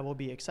 then I will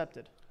be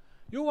accepted.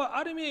 要は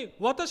ある意味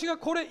私が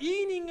これ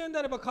いい人間で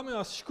あれば神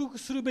は祝福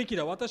するべき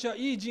だ。私は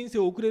いい人生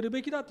を送れる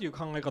べきだという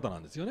考え方な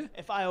んですよね。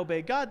If I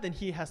obey God, then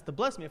He has to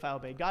bless me. If I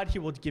obey God, He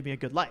will give me a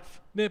good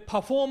life. で、パ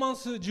フォーマン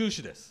ス重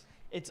視です。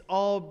It's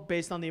all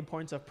based on the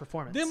importance of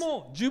performance. で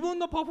も自分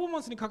のパフォーマ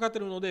ンスにかかって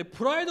いるので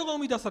プライドが生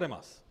み出され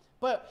ます。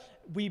But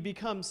we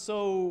become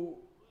so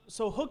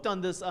hooked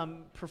on this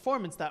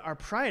performance that our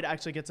pride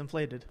actually gets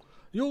inflated.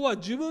 要は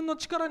自分の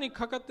力に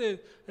かかっ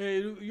て、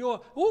要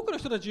は多くの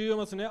人たち言い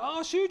ますね。あ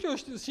あ、宗教を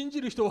信じ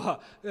る人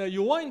は、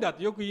弱いんだっ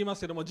てよく言いま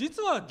すけども、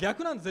実は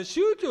逆なんですね。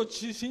宗教を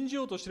信じ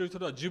ようとしている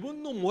人は自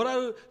分のモラ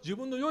ル、自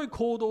分の良い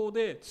行動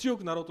で強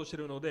くなろうとしてい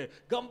るので、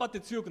頑張って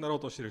強くなろう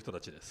としている人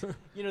たちです。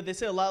You know, they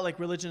say a lot like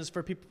religion is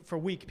for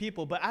weak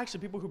people, but actually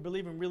people who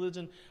believe in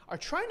religion are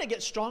trying to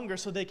get stronger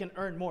so they can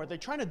earn more. They're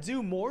trying to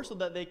do more so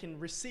that they can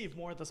receive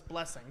more of this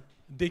blessing.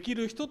 でき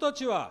る人た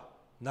ちは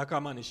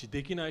仲間にし、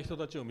できない人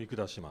たちを見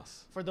下しま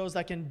す。For those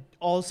that can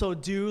also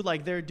do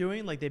like they're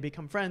doing, like they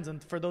become friends, and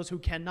for those who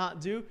cannot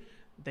do,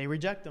 they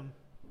reject them.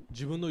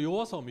 自分の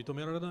弱さを認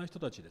められない人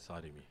たちです、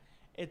ある意味。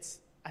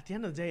It's at the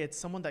end of the day, it's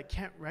someone that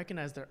can't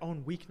recognize their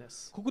own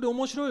weakness. ここで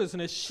面白いです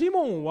ね。シ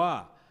モン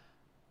は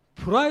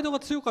プライドが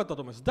強かった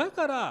と思います。だ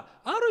から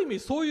ある意味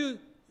そういう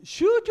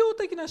宗教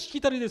的なし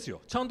きたりです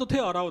よ。ちゃんと手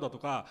を洗うだと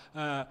か、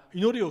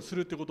祈りをす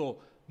るってこと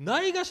を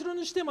ないがしろ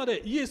にしてま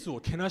でイエスを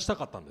けなした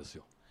かったんです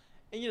よ。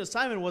And you know,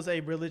 Simon was a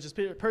religious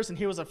person.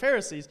 He was a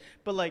Pharisee.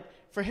 But like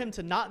for him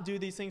to not do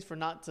these things, for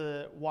not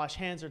to wash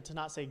hands or to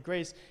not say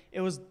grace,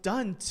 it was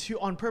done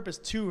on purpose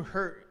to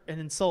hurt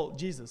and insult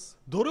Jesus.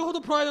 どれほど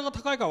プライドが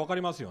高いか分か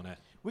りますよね。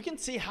We can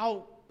see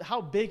how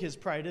how big his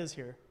pride is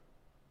here.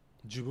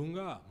 自分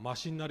がマ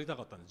シになりた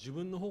かったんです。自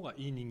分の方が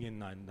いい人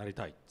間になり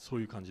たい。そ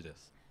ういう感じで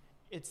す。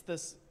It's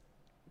this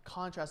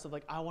contrast of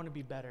like, I want to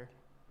be better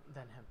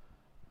than him.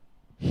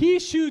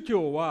 非宗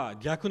教は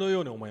逆の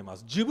ように思いま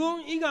す。自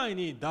分以外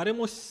に誰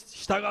も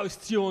従う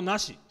必要な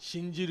し、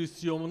信じる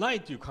必要もな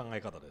いという考え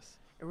方です。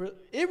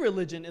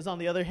Irreligion is on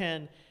the other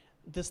hand,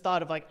 this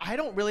thought of like, I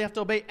don't really have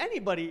to obey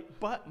anybody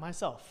but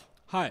myself.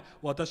 はい、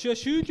私は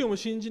宗教も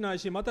信じない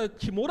し、また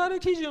モラル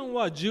基準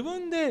は自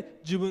分で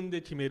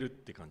決めるっ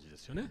て感じで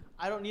すよね。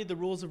I don't need the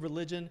rules of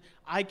religion.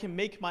 I can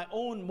make my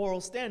own moral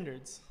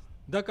standards.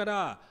 だか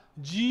ら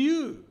自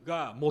由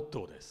がモッ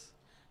トーです。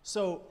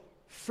So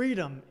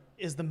freedom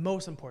is the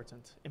most important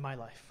in my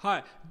life. は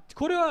い、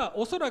これは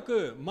おそら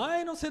く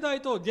前の世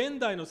代と現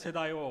代の世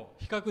代を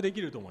比較で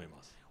きると思い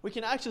ます。We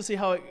can actually see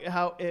how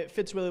it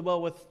fits really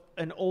well with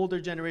an older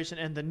generation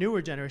and the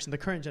newer generation, the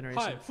current generation.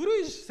 はい、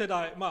古い世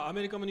代、ア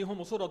メリカも日本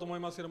もそうだと思い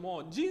ますけど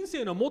も、人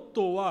生のモッ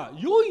トーは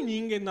良い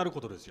人間になる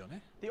ことですよ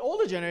ね。The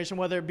older generation,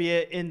 whether it be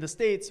in the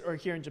States or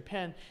here in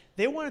Japan,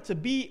 they wanted to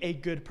be a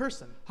good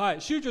person. は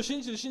い、宗教信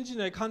じる信じ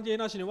ない関係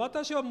なしに、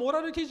私はモ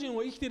ラル基準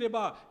を生きていれ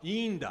ばい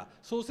いんだ。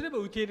そうすれば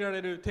受け入れら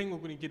れる、天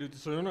国に行けるって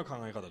そういうような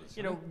考え方です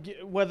よね。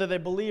Whether they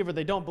believe or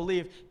they don't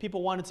believe,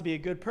 people wanted to be a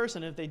good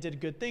person. If they did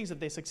good things, if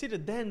they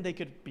succeeded, then they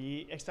could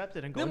be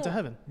accepted and go で into も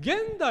heaven.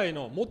 現代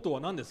のモットーは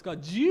何ですか？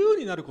自由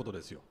になること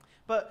ですよ。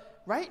But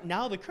right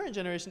now, the current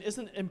generation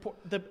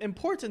the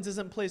importance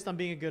isn't placed on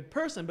being a good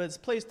person, but it's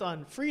placed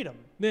on freedom.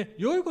 ね、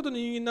良いこと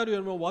に人間になるよ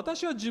りも、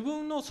私は自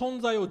分の存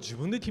在を自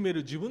分で決め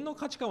る、自分の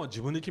価値観は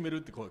自分で決める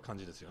ってこういう感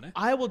じですよね。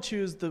I will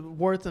choose the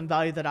worth and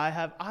value that I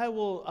have. I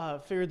will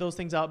figure those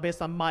things out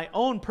based on my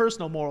own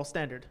personal moral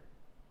standard.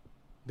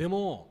 で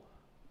も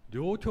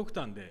両極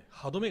端で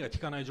歯止めが効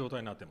かない状態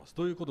になっています。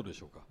どういうことで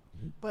しょうか？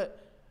 But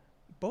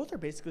both are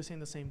basically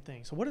saying the same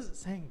thing. So what is it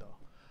saying though?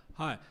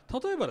 はい、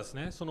例えばです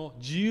ね、その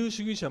自由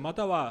主義者ま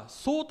たは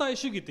相対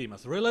主義って言いま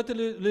す。レラテ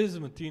ィリズ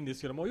ムって言うんで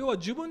すけども、要は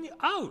自分に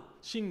合う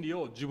真理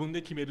を自分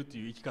で決めるって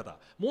いう生き方、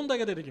問題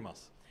が出てきま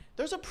す。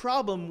There's a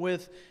problem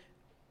with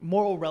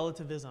moral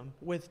relativism,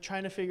 with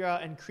trying to figure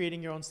out and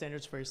creating your own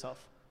standards for yourself.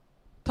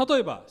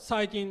 例えば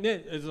最近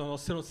ね、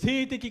その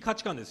性的価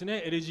値観です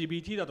ね、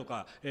LGBT だと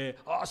か、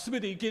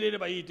全て受け入れれ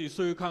ばいいという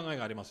そういう考え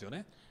がありますよ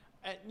ね。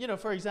And,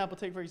 for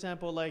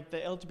example, like the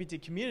LGBT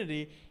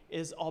community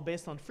is all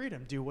based on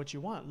freedom. Do what you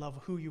want, love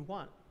who you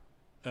want.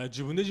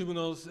 自分で自分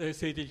の性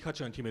的価値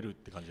観を決めるっ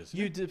て感じです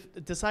ね。You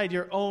decide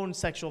your own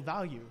sexual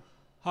value.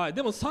 はい、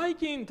でも最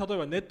近、例え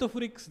ばネットフ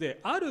リックスで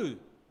ある、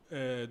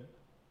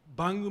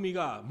番組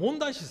が問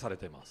題視され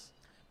ています。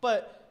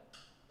But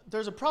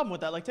there's a problem with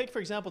that. Like, take for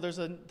example, there's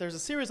a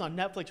series on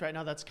Netflix right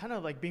now that's kind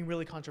of like being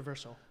really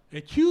controversial.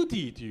 キューテ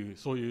ィーという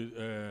そうい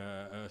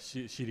う、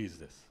シリーズ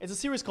です。It's a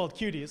series called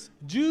Cuties.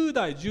 10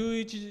代、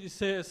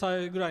11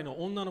歳ぐらい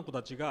の女の子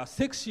たちが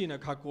セクシーな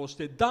格好をし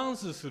てダン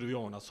スする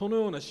ようなその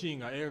ようなシーン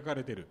が描か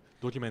れている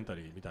ドキュメンタ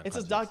リーみたいな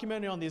感 It's じ a です。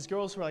documentary on these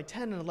girls who are like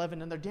 10 and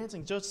 11 and they're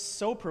dancing just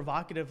so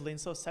provocatively and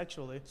so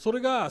sexually. それ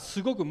がす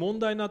ごく問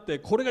題になって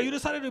これが許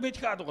されるべき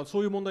かとか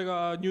そういう問題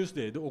がニュース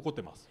で起こっ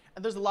てます。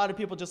And there's a lot of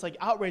people just like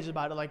outraged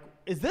about it. Like,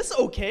 is this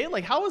okay?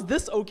 Like, how is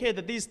this okay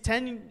that these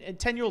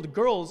 10-year-old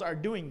girls are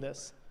doing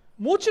this?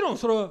 もちろん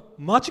それは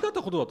間違っ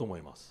たことだと思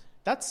います。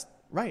 That's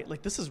right.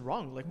 Like, this is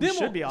wrong. Like, で we も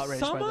should be outraged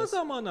さ by ま this.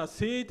 ざまな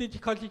性的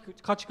価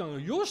値観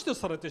が良しと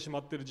されてしま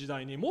っている時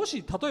代にも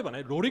し例えば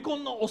ねロリコ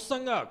ンのおっさ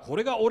んがこ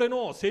れが俺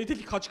の性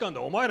的価値観で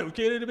お前ら受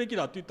け入れるべき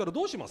だって言ったら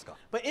どうしますか？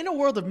 But in a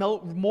world of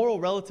moral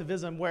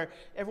relativism where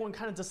everyone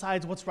kind of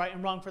decides what's right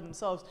and wrong for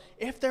themselves,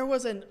 if there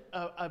was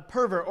a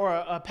pervert or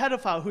a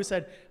pedophile who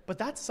said, but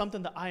that's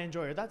something that I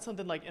enjoy, or that's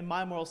something like in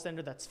my moral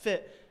standard that's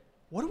fit,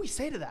 what do we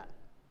say to that?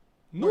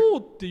 ノ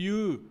ーって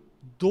いう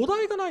土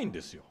台がないんで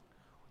すよ。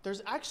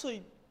 There's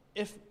actually,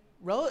 if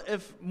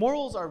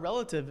morals are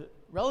relative,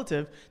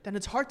 then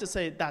it's hard to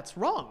say that's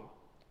wrong.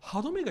 歯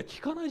止めが効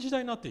かない時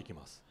代になっていき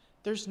ます。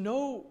 There's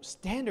no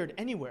standard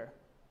anywhere.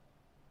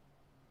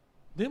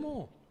 で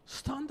も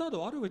スタンダー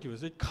ドあるわけで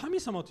すね。神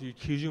様という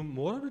基準、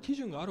モラル基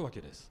準があるわけ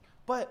です。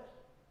 But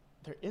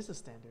there is a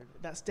standard.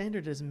 That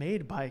standard is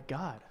made by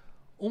God.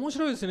 面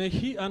白いですね。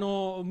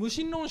無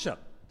神論者っ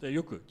て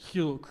よく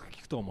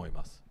聞くと思い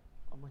ます。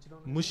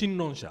無神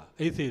論者、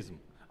エイテイズム、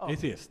エイ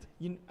テイスト。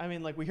I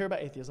mean, like we hear about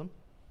atheism.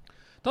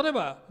 例え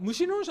ば無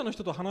神論者の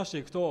人と話して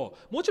いくと、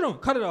もちろん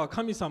彼らは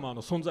神様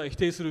の存在を否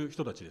定する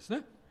人たちです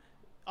ね。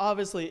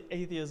Obviously,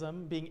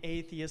 atheism, being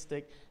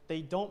atheistic,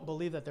 they don't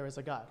believe that there is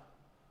a God.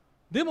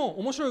 でも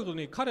面白いこと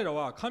に彼ら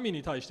は神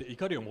に対して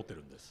怒りを持って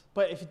るんです。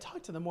 But if you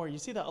talk to them more, you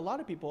see that a lot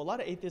of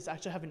atheists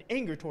actually have an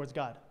anger towards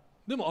God.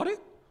 でもあ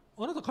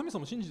なた神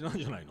様信じてないん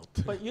じゃないのっ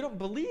て。 But you don't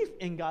believe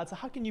in God, so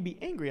how can you be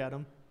angry at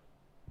him?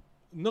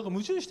 なんか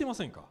矛盾してま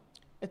せんか？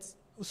 It's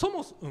そ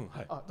も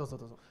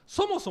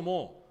そ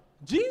も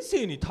人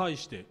生に対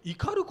して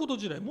怒ること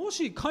自体、も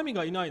し神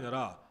がいないな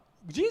ら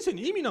人生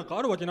に意味なんか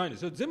あるわけないんで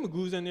すよ。全部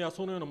偶然や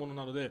そのようなもの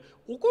なので、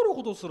怒る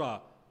ことす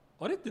ら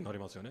あれってなり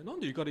ますよね。なん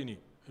で怒りに、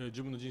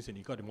自分の人生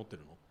に怒り持って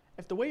るの？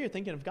 If the way you're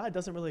thinking of God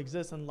doesn't really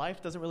exist and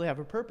life doesn't really have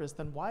a purpose,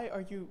 then why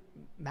are you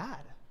mad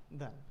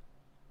then?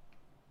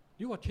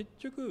 要は結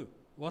局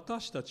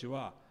私たち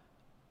は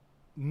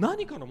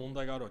何かの問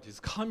題があるわけで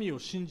す。神を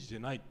信じて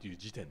ないっていう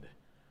時点で。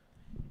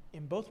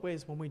In both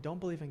ways, when we don't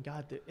believe in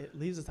God, it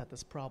leaves us at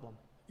this problem.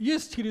 イエ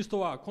ス・キリスト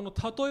はこの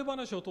例え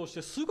話を通し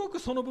てすごく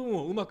その部分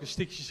をうまく指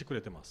摘してく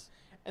れてます。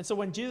And so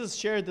when Jesus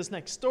shared this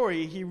next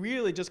story, he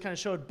really just kind of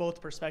showed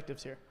both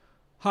perspectives here.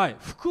 はい、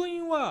福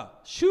音は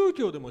宗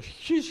教でも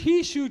非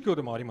宗教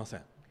でもありませ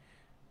ん。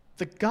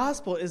The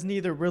gospel is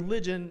neither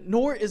religion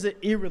nor is it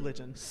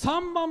irreligion.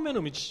 3番目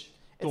の道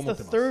と It's 思っ the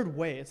てます。 third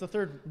way. It's the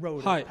third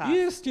road は or い、イ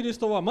path. エス・キリス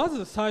トはま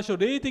ず最初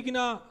霊的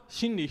な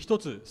真理一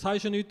つ最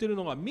初に言ってる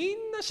のがみ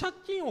んな借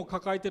金を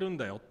抱えてるん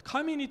だよ。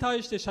神に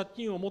対して借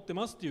金を持って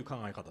ますっていう考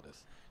え方で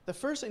す。The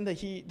first thing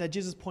that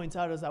Jesus points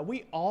out is that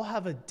we all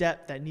have a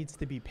debt that needs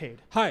to be paid.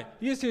 はい、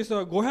イエス・キリスト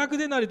は500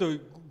デナリと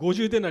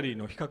50デナリ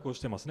の比較をし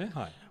てますね。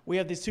はい。We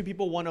have these two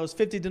people. One owes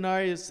 50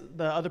 denarii.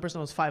 The other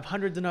person owes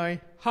 500 denarii.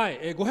 は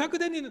い、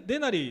500デ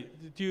ナリ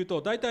っていう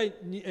と大体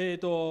に、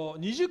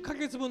20ヶ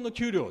月分の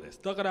給料で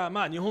す。だから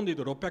まあ日本でいう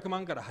と600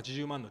万から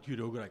80万の給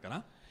料ぐらいか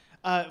な。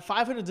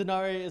500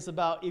 denarii is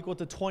about equal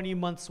to 20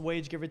 months'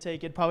 wage, give or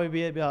take. It'd probably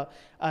be about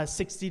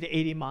 60 to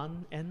 80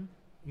 man.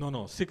 No,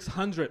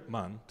 600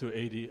万 to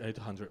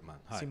 800万。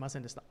はい。すいませ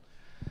んでした。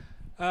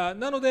な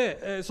の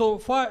で、そう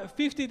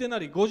50デナ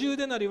リ、50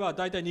デナリは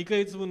大体2ヶ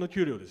月分の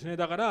給料ですね。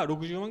だから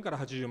60万から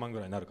80万ぐ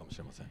らいになるかもし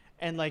れません。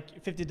And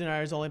like 50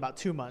 denarii is only about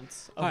 2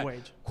 months of はい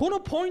wage. この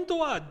ポイント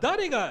は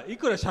誰がい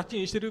くら借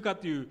金してるかっ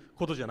ていう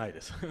ことじゃない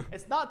です。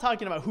It's not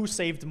talking about who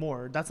saved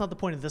more. That's not the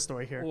point of this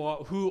story here.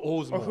 Or who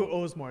owes Or who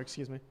more. owes more,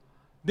 excuse me.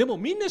 でも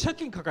みんな借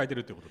金抱えてる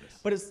ってことです。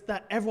 But it's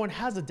that everyone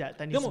has a debt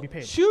that で needs to も be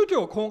paid. 宗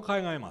教はこう考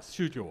えます。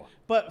宗教は。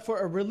 But for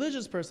a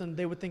religious person,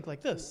 they would think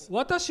like this.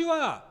 私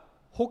は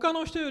他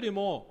の人より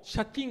も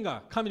借金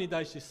が神に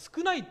対して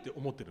少ないって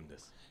思ってるんで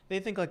す。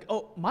 They think like,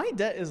 oh, my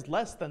debt is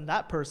less than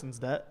that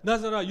person's debt. な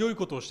ぜなら良い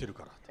ことをしてる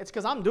から。 It's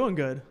because I'm doing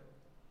good.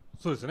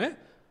 そうですね。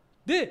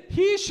で、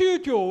非宗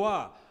教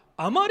は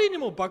あまりに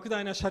も莫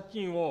大な借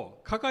金を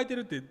抱えて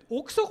るって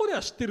奥底で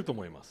は知ってると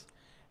思います。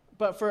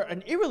 But for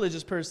an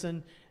irreligious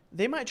person,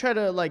 they might try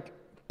to like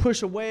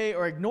push away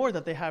or ignore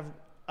that they have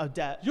a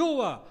debt. 要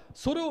は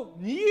それを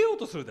逃げよう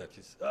とするだけ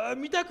です。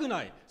見たく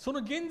ない。その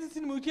現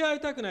実に向き合い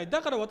たくない。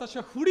だから私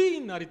はフリー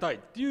になりたいっ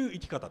ていう生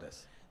き方で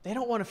す。 They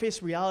don't want to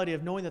face reality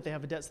of knowing that they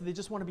have a debt, so they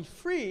just want to be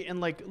free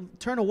and like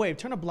turn away,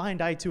 turn a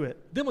blind eye to it.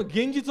 でも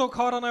現実は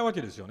変わらないわ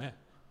けですよね。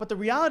 But the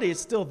reality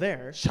is still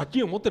there. 借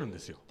金を持ってるんで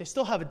すよ。 They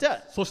still have a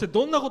debt. そして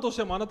どんなことをし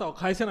てもあなたは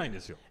返せないんで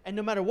すよ。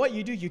 And no matter what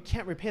you do, you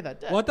can't repay that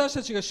debt. 私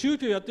たちが宗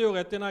教やってようが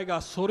やってない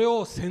が、それ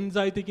を潜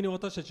在的に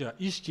私たちは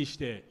意識し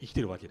て生き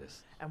てるわけで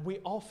す。 And we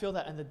all feel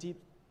that in the deep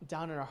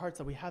down in our hearts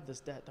that we have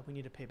this debt that we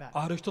need to pay back.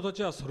 ある人た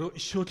ちはそれを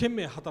一生懸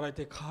命働い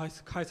て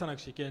返さなく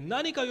ちゃいけない。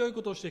何か良い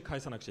ことをして返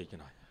さなくちゃいけ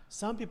ない。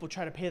 Some people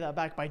try to pay that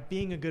back by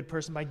being a good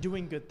person, by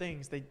doing good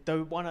things. They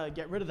want to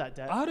get rid of that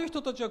debt. ある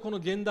人たちはこの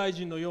現代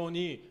人のよう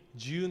に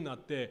自由になっ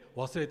て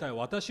忘れたい。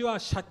私は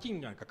借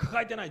金なんか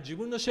抱えてない。自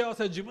分の幸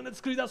せを自分で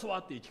作り出すわ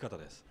って生き方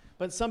です。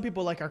 But some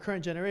people, like our current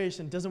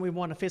generation, doesn't we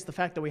want to face the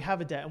fact that we have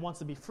a debt and wants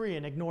to be free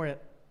and ignore it.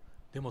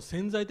 でも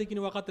潜在的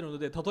に分かっているの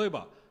で、例え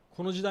ば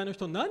この時代の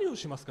人何を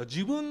しますか。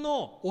自分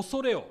の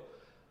恐れを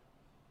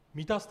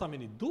満たすため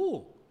にど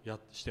う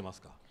してます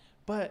か。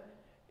 But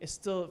it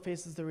still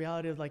faces the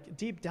reality of like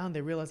deep down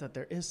they realize that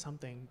there is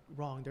something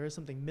wrong. There is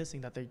something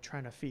missing that they're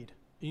trying to feed.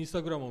 インス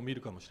タグラムを見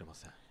るかもしれま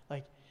せん。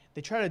 Like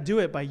they try to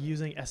do it by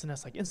using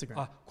SNS like Instagram.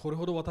 あ、これ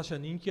ほど私は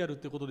人気あるっ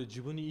てことで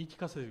自分に言い聞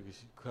かせる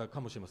か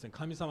もしれません。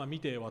神様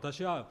見て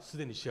私はす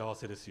でに幸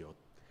せですよ。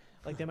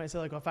 Like they might say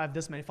like, well, if I have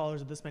this many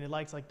followers or this many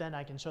likes, like then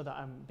I can show that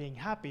I'm being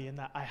happy and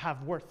that I have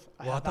worth,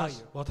 I have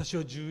value. 私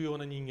は重要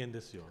な人間で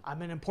すよ。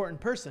 I'm an important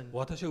person.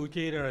 私は受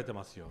け入れられて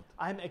ますよ。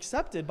 I'm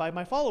accepted by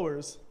my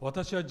followers.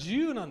 私は自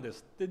由なんで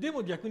すって。で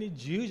も逆に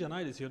自由じゃな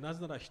いですよ。なぜ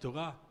なら人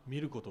が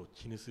見ることを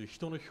気にする。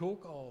人の評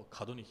価を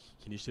過度に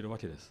気にしているわ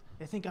けです。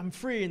 They think I'm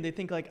free and they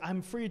think like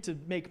I'm free to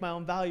make my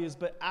own values,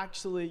 but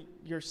actually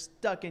you're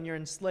stuck and you're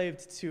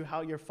enslaved to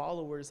how your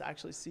followers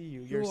actually see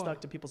you. You're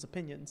stuck to people's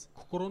opinions.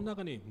 心の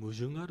中に矛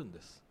盾があるん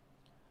です。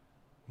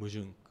矛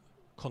盾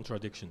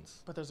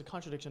contradictions。 But there's a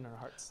contradiction in our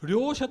hearts.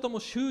 両者と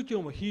も宗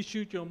教も非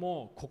宗教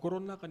も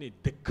心の中に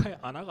でっかい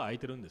穴が開い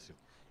てるんですよ。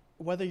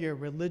 Whether you're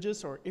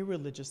religious or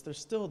irreligious, there's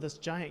still this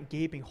giant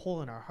gaping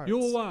hole in our hearts.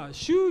 要は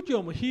宗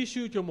教も非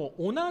宗教も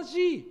同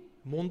じ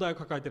問題を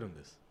抱えてるん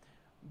です。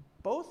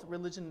 Both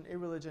religion and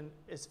irreligion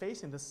is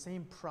facing the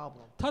same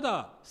problem. た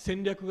だ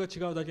戦略が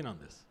違うだけなん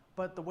です。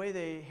 But the way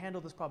they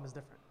handle this problem is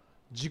different.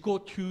 自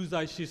己救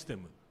済システ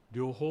ム、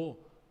両方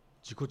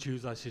自己救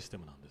済システ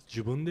ムなんです。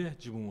自分で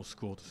自分を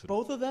救おうとする。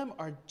 Both of them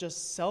are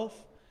just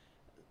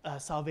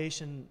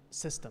salvation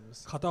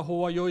systems. 片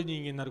方は良い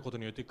人間になること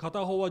によって、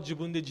片方は自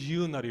分で自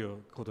由にな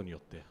ることによ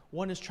って。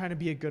 One is trying to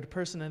be a good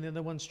person and the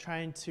other one's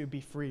trying to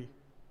be free.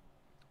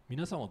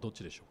 皆さんはどっ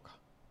ちでしょうか。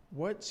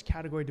 Which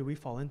category do we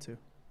fall into?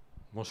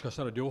 もしかし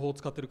たら両方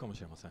使ってるかも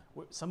しれません。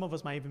 Some of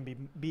us might even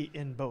be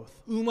in both.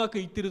 うまく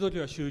いってる時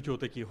は宗教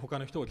的、他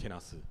の人をけ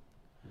なす。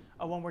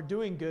 When we're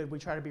doing good, we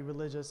try to be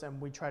religious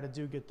and we try to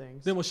do good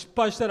things. でも失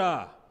敗した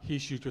ら非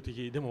宗教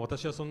的、でも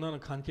私はそんなの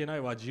関係な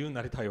いわ、自由に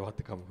なりたいわっ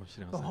てかもし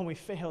れま But せ when ん。 we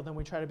fail, then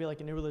we try to be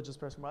like an irreligious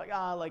person. We're like,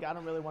 like I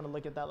don't really want to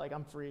look at that. Like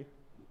I'm free.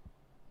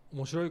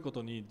 面白いこ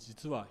とに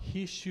実は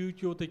非宗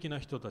教的な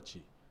人た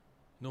ち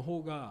の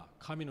方が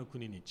神の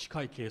国に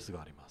近いケース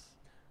があります。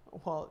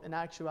 Well, in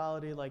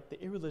actuality, like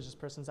the irreligious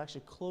person is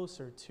actually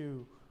closer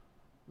to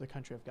the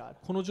country of God.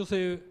 この女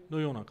性の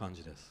ような感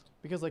じです。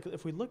 Because like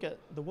if we look at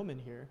the woman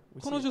here,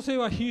 we この see 女性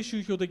は非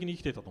宗教的に生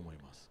きていたと思い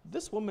ます。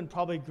 this woman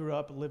probably grew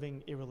up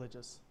living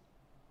irreligious.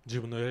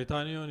 自分のやり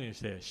たいように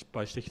して失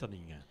敗してきた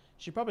人間。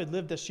 She probably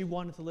lived as she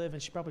wanted to live and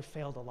she probably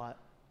failed a lot.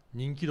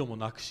 人気度も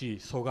なくし、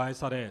阻害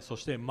され、そ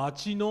して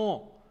町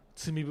の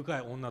罪深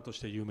い女とし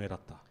て有名だっ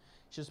た。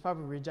 She was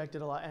probably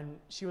rejected a lot and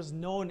she was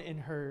known in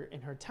her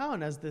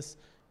town as this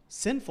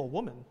sinful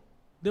woman.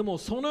 でも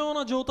そのよう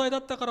な状態だ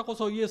ったからこ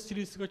そイエス・キ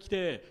リストが来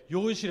て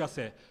良い知ら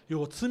せ、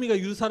要は罪が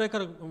許されるか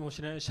もし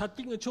れない、借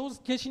金が帳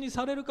消しに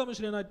されるかも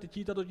しれないって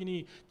聞いたとき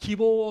に希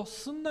望を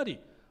すんなり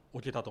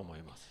受けたと思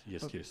います、イエ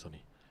ス・キリスト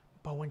に。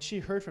 But when she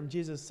heard from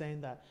Jesus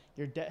saying that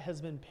your debt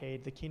has been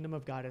paid, the kingdom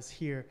of God is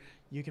here,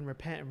 you can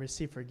repent and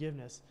receive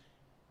forgiveness,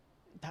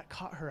 that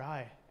caught her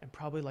eye and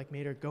probably like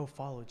made her go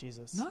follow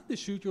Jesus. なんで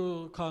宗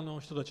教家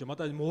の人たち、ま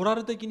たモラ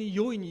ル的に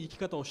良い生き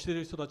方をしてい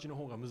る人たちの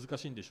方が難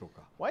しいんでしょう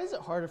か。 Why is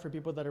it harder for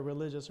people that are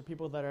religious or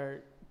people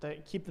that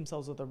keep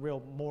themselves with a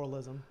real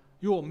moralism?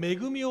 要は恵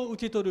みを受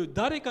け取る、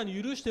誰か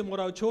に許しても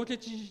らう、帳消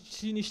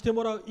しにして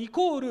もらうイ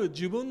コール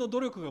自分の努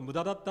力が無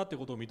駄だったって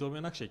ことを認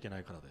めなくちゃいけな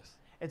いからです。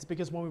 It's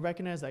because when we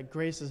recognize that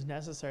grace is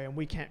necessary and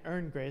we can't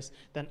earn grace,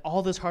 then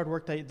all this hard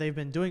work that they've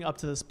been doing up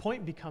to this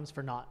point becomes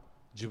for naught.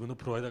 自分の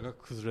プライドが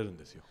崩れるん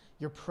ですよ。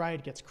 Your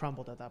pride gets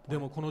crumbled at that で point.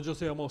 もこの女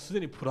性はもうすで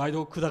にプライ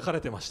ドを砕かれ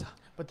てました。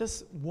 But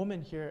this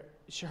woman here,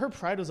 her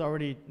pride was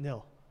already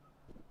nil.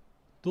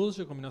 どうで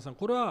しょうか皆さん、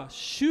これは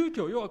宗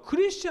教、要はク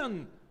リスチャ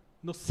ン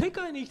の世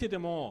界に生きてて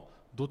も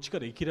どっちか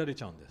で生きられ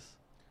ちゃうんです。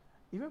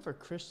 Even for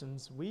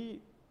Christians, we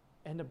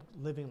end up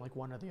living like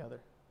one or the other.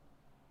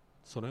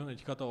 そのような生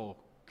き方を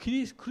ク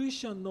リスチ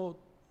ャンの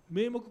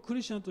名目ク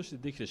リスチャンとして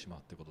できてしまう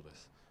ってことで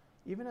す。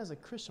 Even as a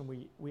Christian,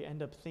 we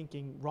end up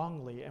thinking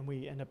wrongly and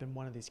we end up in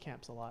one of these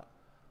camps a lot.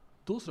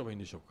 どうすればいいん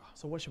でしょうか。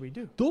 So what should we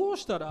do? どう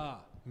した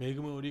ら恵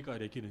みを理解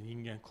できる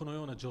人間、この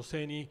ような女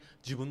性に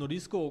自分のリ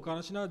スクを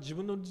犯しながら、自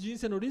分の人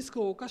生のリスク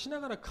を犯しな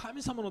がら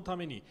神様のた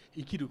めに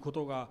生きるこ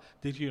とが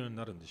できるように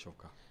なるんでしょ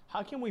うか。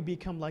 How can we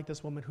become like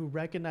this woman who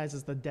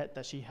recognizes the debt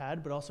that she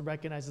had, but also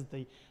recognizes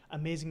the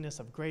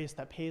amazingness of grace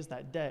that pays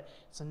that debt,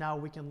 so now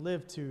we can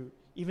live to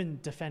even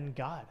defend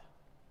God?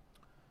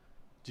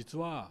 実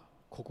は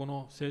ここ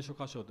の聖書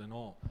箇所で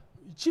の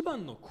一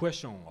番のクエ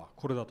スチョンは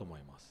これだと思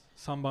います。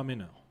3番目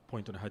のポ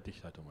イントに入ってい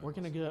きたいと思い We're ま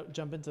す。 going to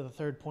jump into the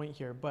third point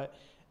here, but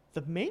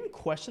the main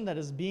question that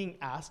is being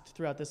asked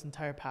throughout this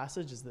entire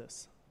passage is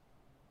this.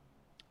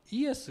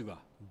 イエスが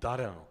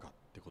誰なのかっ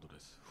てことで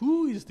す。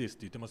Who is this? って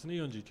言ってますね、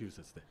49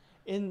節で。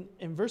In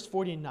verse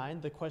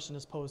 49, the question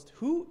is posed,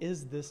 who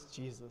is this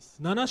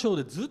Jesus? 7章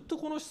でずっと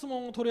この質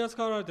問を取り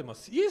扱われていま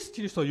す。イエス・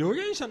キリストは預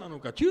言者なの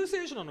か、救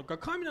世主なのか、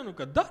神なの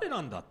か、誰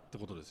なんだって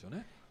ことですよ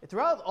ね。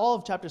Throughout all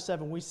of chapter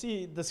 7, we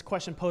see this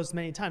question posed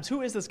many times.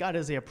 Who is this God?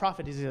 Is he a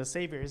prophet? Is he a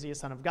savior? Is he a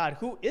son of God?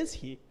 Who is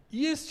he?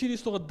 イエス・キリ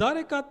ストが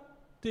誰かっ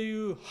てい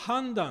う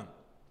判断、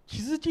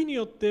気づきに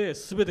よって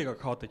全てが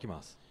変わってき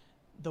ます。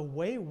The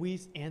way we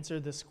answer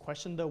this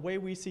question, the way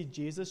we see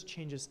Jesus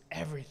changes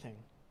everything.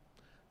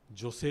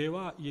 女性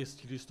はイエス・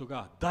キリスト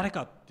が誰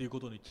かっていうこ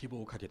とに希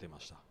望をかけていま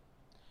した。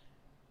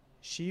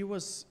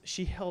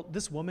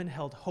This woman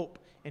held hope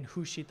in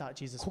who she thought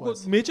Jesus ここ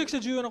was. めちゃくちゃ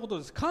重要なこと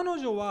です。彼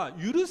女は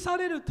許さ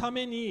れるた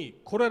めに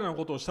これらの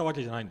ことをしたわ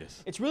けじゃないんで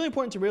す。 It's really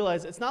important to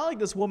realize it's not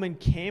like this woman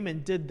came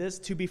and did this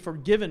to be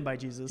forgiven by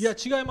Jesus. いや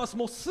違います。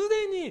もうす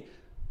でに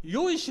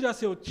良い知ら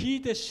せを聞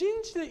いて信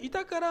じてい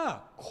たか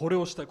らこれ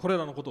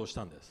らのことをし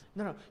たんです。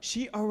No.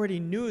 She already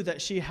knew that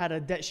she had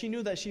a debt. She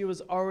knew that she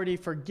was already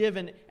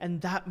forgiven,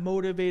 and that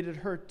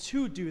motivated her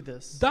to do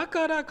this. だ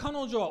から彼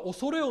女は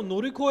恐れを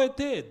乗り越え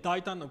て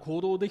大胆な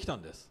行動をできた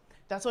んです。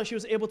 That's why she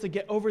was able to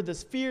get over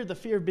this fear, the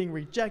fear of being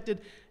rejected,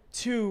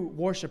 to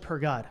worship her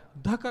God.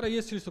 だからイ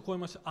エス・キリストはこう言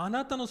いました。あ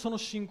なたのその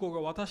信仰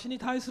が、私に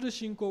対する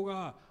信仰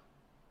が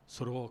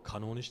それを可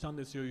能にしたん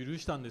ですよ、許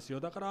したんですよ。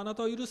だからあな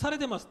たは許され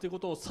てますっていうこ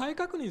とを再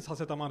確認さ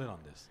せたまでな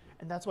んです。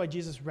And that's why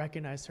Jesus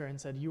recognized her and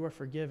said, "You are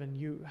forgiven.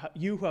 You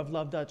who have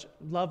loved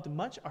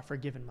much are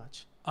forgiven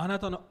much." あな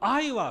たの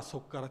愛はそ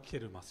こから来て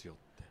ますよ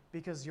って。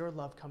 Because your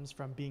love comes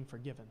from being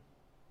forgiven.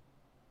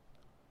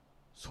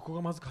 そこ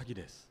がまず鍵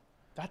です。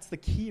 That's the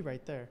key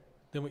right there.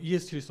 でもイエ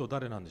ス・キリストは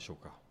誰なんでしょう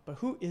か。 But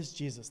who is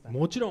Jesus then?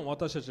 もちろん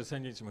私たちは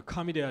宣言します。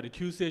神であり、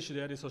救世主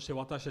であり、そして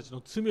私たち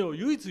の罪を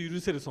唯一許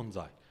せる存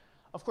在。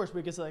Of course,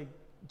 because like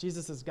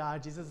Jesus is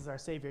God, Jesus is our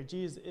Savior,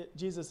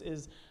 Jesus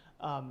is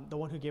the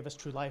one who gave us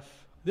true life.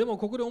 でも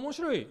ここで面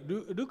白い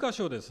ルカ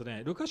書です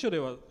ね。ルカ書で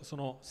はそ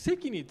の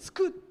席に着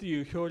くって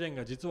いう表現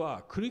が実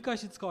は繰り返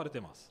し使われて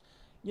います。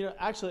You know,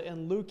 actually,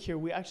 in Luke here,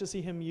 we actually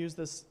see him use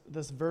this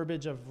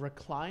verbiage of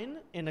recline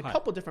in a Hi.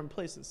 couple different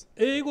places.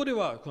 英語で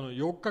はこの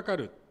4日か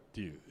るっ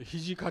ていう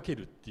肘掛け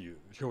るっていう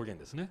表現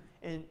ですね。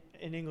 In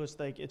English,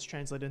 like it's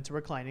translated into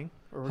reclining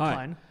or はい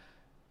recline.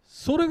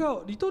 それ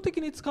が意図的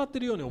に使って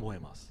いるように思え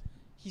ます。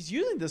 He's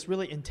using this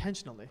really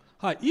intentionally.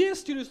 はい、イエ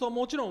ス・キリストは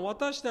もちろん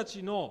私た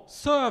ちの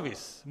サービ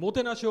ス、も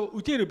てなしを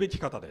受けるべき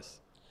方で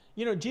す。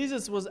 You know,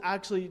 Jesus was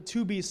actually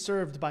to be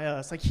served by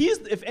us. Like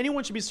if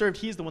anyone should be served,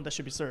 he's the one that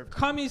should be served.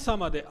 神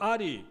様であ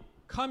り、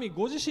神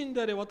ご自身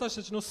であり、私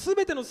たちのす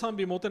べての賛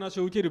美、もてなし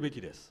を受けるべき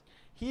です。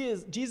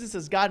 Jesus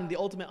is God and the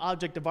ultimate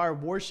object of our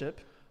worship.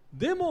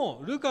 で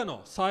も、ルカ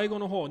の最後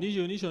の方、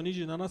22章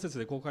27節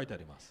でこう書いてあ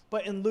ります。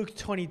 But in Luke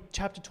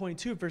chapter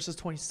 22, verses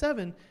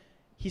 27,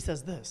 he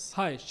says this.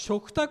 はい、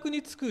食卓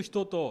につく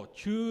人と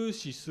休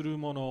止する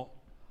者、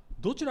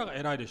どちらが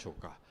偉いでしょ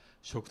うか。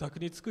食卓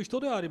につく人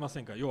ではありま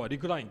せんか。要はリ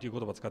クラインという言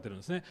葉を使っているん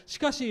ですね。し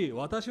かし、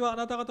私はあ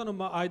なた方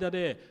の間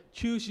で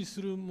休止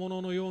する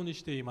者のように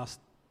していま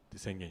すって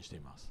宣言してい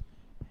ます。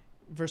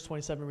 Verse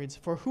 27 reads,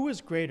 For who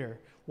is greater,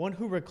 one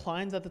who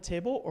reclines at the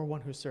table or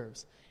one who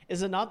serves?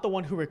 Is it not the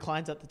one who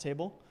reclines at the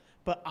table?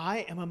 But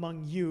I am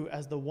among you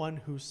as the one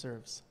who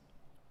serves.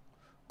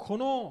 こ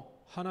の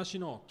話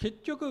の結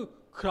局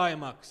クライ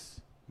マック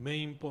ス、メ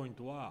インポイン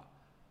トは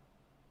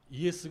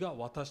イエスが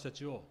私た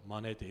ちを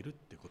招いているっ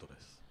てことで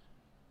す。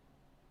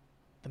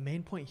 The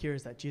main point here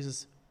is that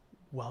Jesus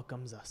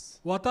welcomes us.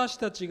 私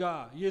たち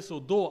がイエス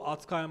をどう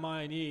扱う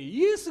前に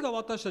イエスが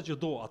私たちを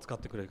どう扱っ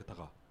てくれた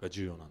かが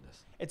重要なんで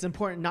す。 It's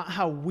important not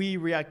how we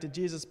react to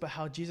Jesus, but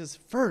how Jesus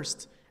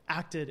first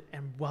acted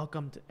and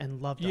welcomed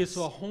and loved イエス us.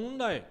 は本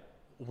来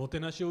おも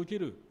てなしを受け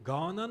る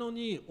側なの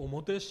にお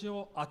もてなし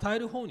を与え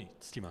る方に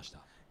つきました。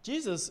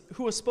 Jesus,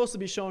 who was supposed to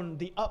be shown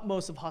the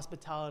utmost of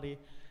hospitality,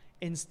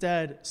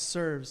 instead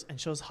serves and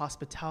shows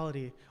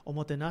hospitality,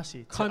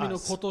 omotenashi, to 神の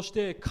us. 子とし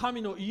て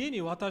神の家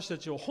に私た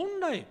ちを本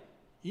来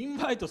イン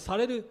バイトさ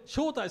れる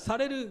招待さ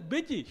れる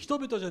べき人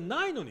々じゃ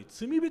ないのに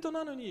罪人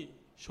なのに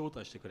招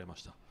待してくれま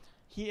した。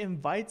 He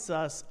invites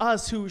us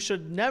who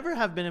should never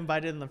have been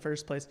invited in the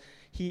first place,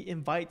 he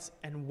invites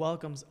and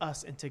welcomes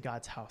us into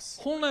God's house.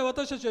 本来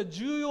私たちは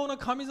重要な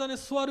神座に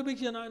座るべ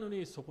きじゃないの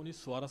にそこに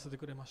座らせて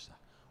くれました。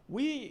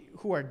 We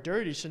who are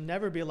dirty should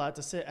never be allowed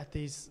to sit at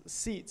these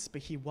seats,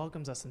 but he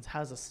welcomes us and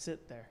has us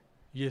sit there.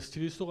 イエス・キ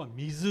リストが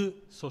水、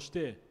そし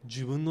て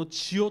自分の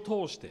血を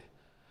通して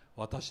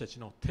私たち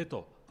の手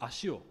と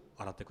足を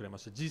洗ってくれま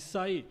した。実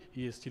際、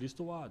イエス・キリス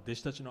トは弟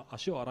子たちの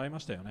足を洗いま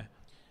したよね。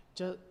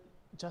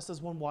 Just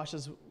as one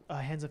washes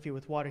hands and feet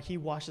with water, he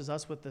washes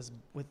us with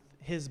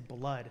his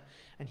blood.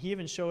 And he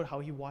even showed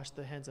how he washed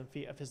the hands and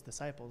feet of his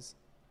disciples.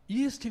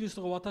 イエス・キリス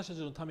トが私た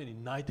ちのため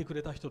に泣いてく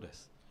れた人で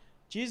す。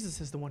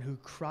 Jesus is the one who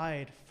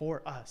cried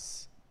for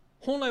us.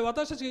 本来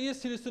私たちがイエ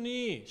ス・キリスト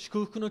に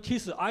祝福のキ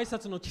ス、挨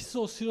拶のキス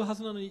をするは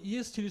ずなのにイ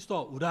エス・キリスト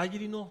は裏切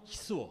りのキ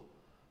スを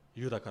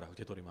ユダから受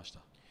け取りました。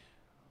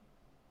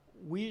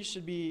 We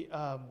should be,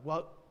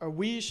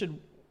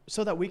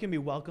 so that we can be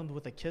welcomed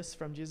with a kiss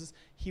from Jesus,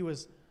 he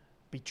was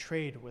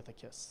betrayed with a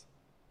kiss.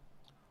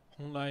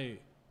 本来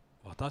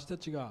私た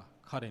ちが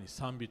彼に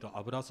賛美と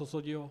油注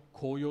ぎを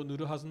香油を塗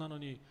るはずなの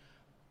に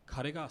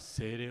彼が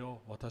聖霊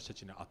を私た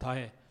ちに与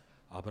え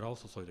油を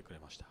注いでくれ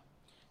ました。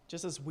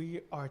 Just as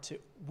we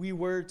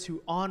were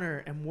to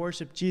honor and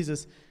worship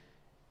Jesus,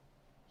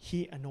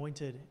 he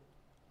anointed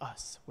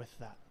us with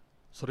that.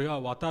 それは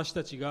私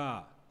たち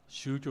が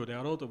宗教で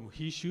あろうとも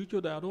非宗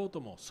教であろうと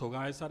も阻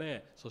害さ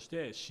れ、そし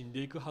て死ん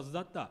でいくはず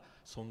だった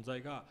存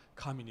在が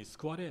神に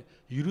救われ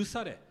許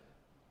され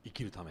生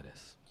きるためで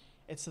す。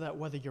 It's so that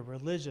whether you're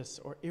religious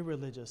or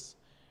irreligious,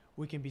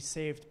 we can be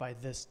saved by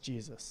this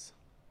Jesus.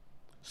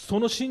 そ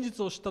の真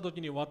実を知ったとき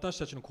に私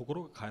たちの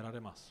心が変えられ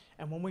ます。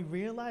 And when we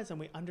realize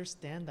and we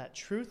understand that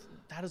truth,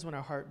 that is when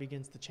our heart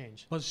begins to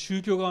change. まず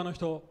宗教側の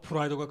人、プ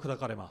ライドが砕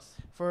かれます。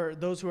 For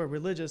those who are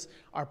religious,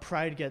 our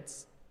pride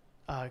gets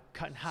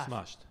cut in half,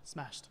 Smashed.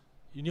 smashed.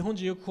 日本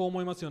人よくこう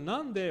思いますよ。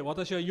なんで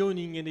私は良い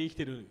人間で生き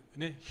てる、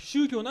ね、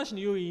宗教なし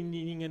に良い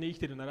人間で生き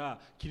てるな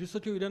らキリス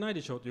ト教いらない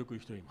でしょうとよく言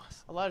う人いま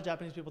す。 A lot of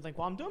Japanese people think,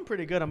 well, I'm doing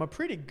pretty good. I'm a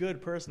pretty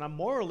good person. I'm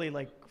morally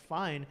like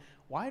fine.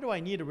 Why do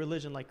I need a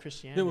religion like で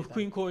Christianity? も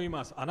福音こう言い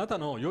ます。あなた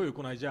の良い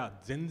行いじゃ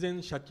全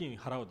然借金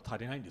払うと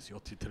足りないんですよ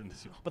って言ってるんで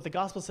すよ。 But the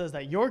gospel says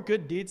that your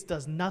good deeds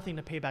does nothing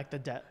to pay back the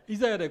debt. イ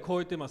ザヤでこう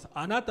言ってます。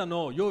あなた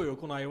の良い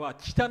行いは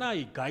汚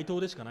い街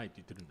灯でしかないって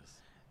言ってるんです。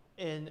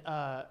In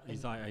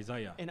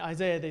Isaiah in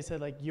Isaiah, they said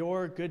like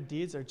your good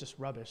deeds are just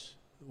rubbish,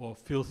 or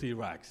filthy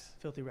rags。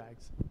 filthy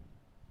rags.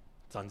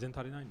 残然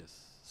足りないんで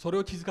す。それ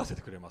を気づかせ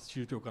てくれます。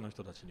宗教家の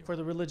人たちには。 For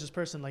the religious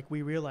person, like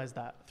we realize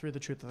that through the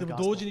truth of で the も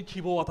同 gospel. 時に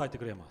希望を与えて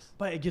くれます。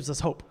 But it gives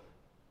us hope.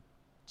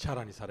 チャ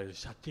ラにされる、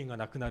借金が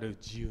なくなる、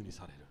自由に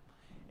される。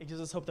 It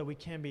gives us hope that we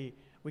can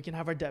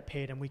have our debt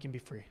paid and we can be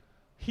free.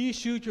 非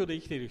宗教で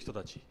生きている人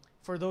たち、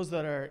 For those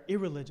that are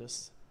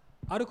irreligious,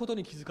 あること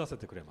に気づかせ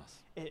てくれま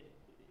す。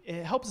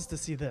 it helps us to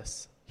see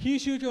this. 非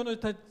宗教の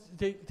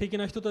的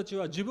な人たち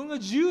は自分が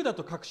自由だ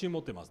と確信を持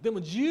っています。でも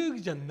自由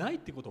じゃないっ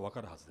てこと分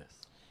かるはずで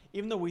す。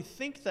Even though we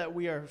think that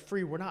we are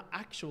free, we're not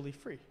actually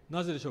free.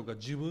 なぜでしょうか。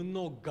自分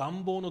の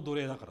願望の奴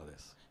隷だからで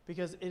す。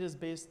Because it is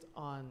based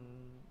on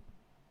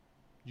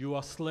You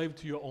are slave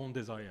to your own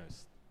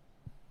desires.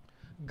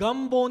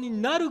 願望に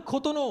なる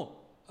ことの、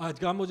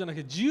願望じゃなく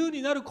て自由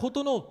になるこ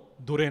との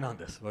奴隷なん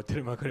です。わか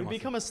り we ます。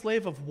 become a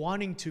slave of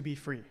wanting to be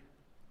free.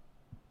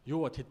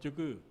 要は結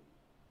局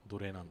奴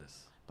隷なんで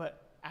す。But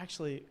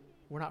actually,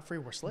 we're not free,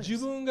 we're slaves. 自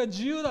分が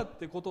自由だっ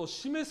てことを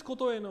示すこ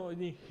とへの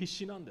に必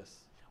死なんで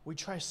す。We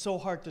try so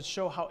hard to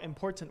show how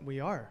important we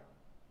are.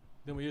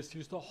 でもイエス・キ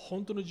リストは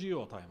本当の自由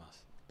を与えま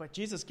す。But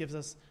Jesus gives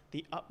us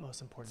the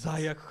utmost importance.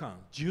 罪悪感、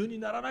自由に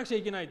ならなくちゃ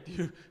いけないって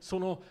いうそ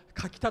の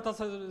かき立た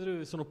され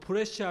るそのプ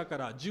レッシャーか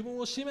ら自分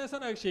を示さ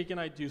なくちゃいけ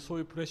ないっていうそう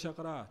いうプレッシャー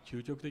から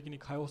究極的に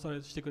解放さ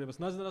れしてくれま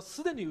す。なぜなら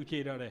すでに受け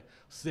入れられ、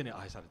すでに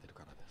愛されている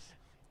からです。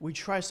We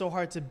try so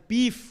hard to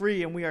be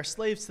free and we are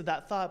slaves to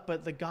that thought,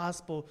 but the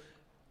gospel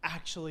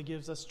actually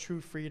gives us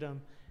true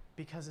freedom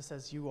because it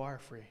says you are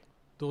free.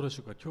 どうでし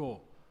ょうか。今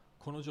日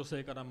この女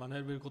性から学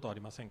べることはあ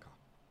りませんか。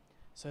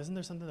 So isn't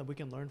there something that we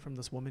can learn from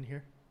this woman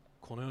here?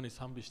 このように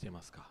賛美してい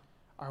ますか。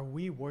 Are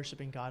we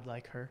worshiping God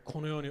like her? こ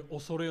のように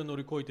恐れを乗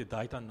り越えて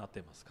大胆になって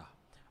いますか。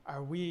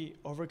 Are we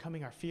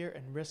overcoming our fear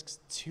and risks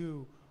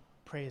to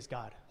praise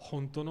God?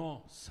 本当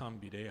の賛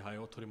美礼拝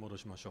を取り戻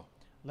しましょ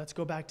う。 Let's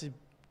go back to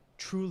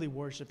truly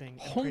worshiping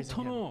and 本 praising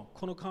当 Him. の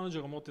この彼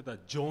女が持ってた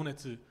情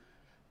熱、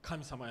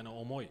神様への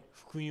思い、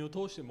福音を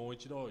通してもう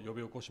一度呼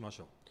び起こしまし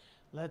ょ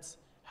う。 Let's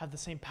have the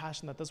same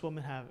passion that this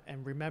woman have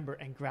and remember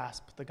and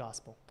grasp the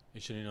gospel.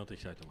 一緒に祈ってい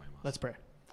きたいと思います。 Let's pray.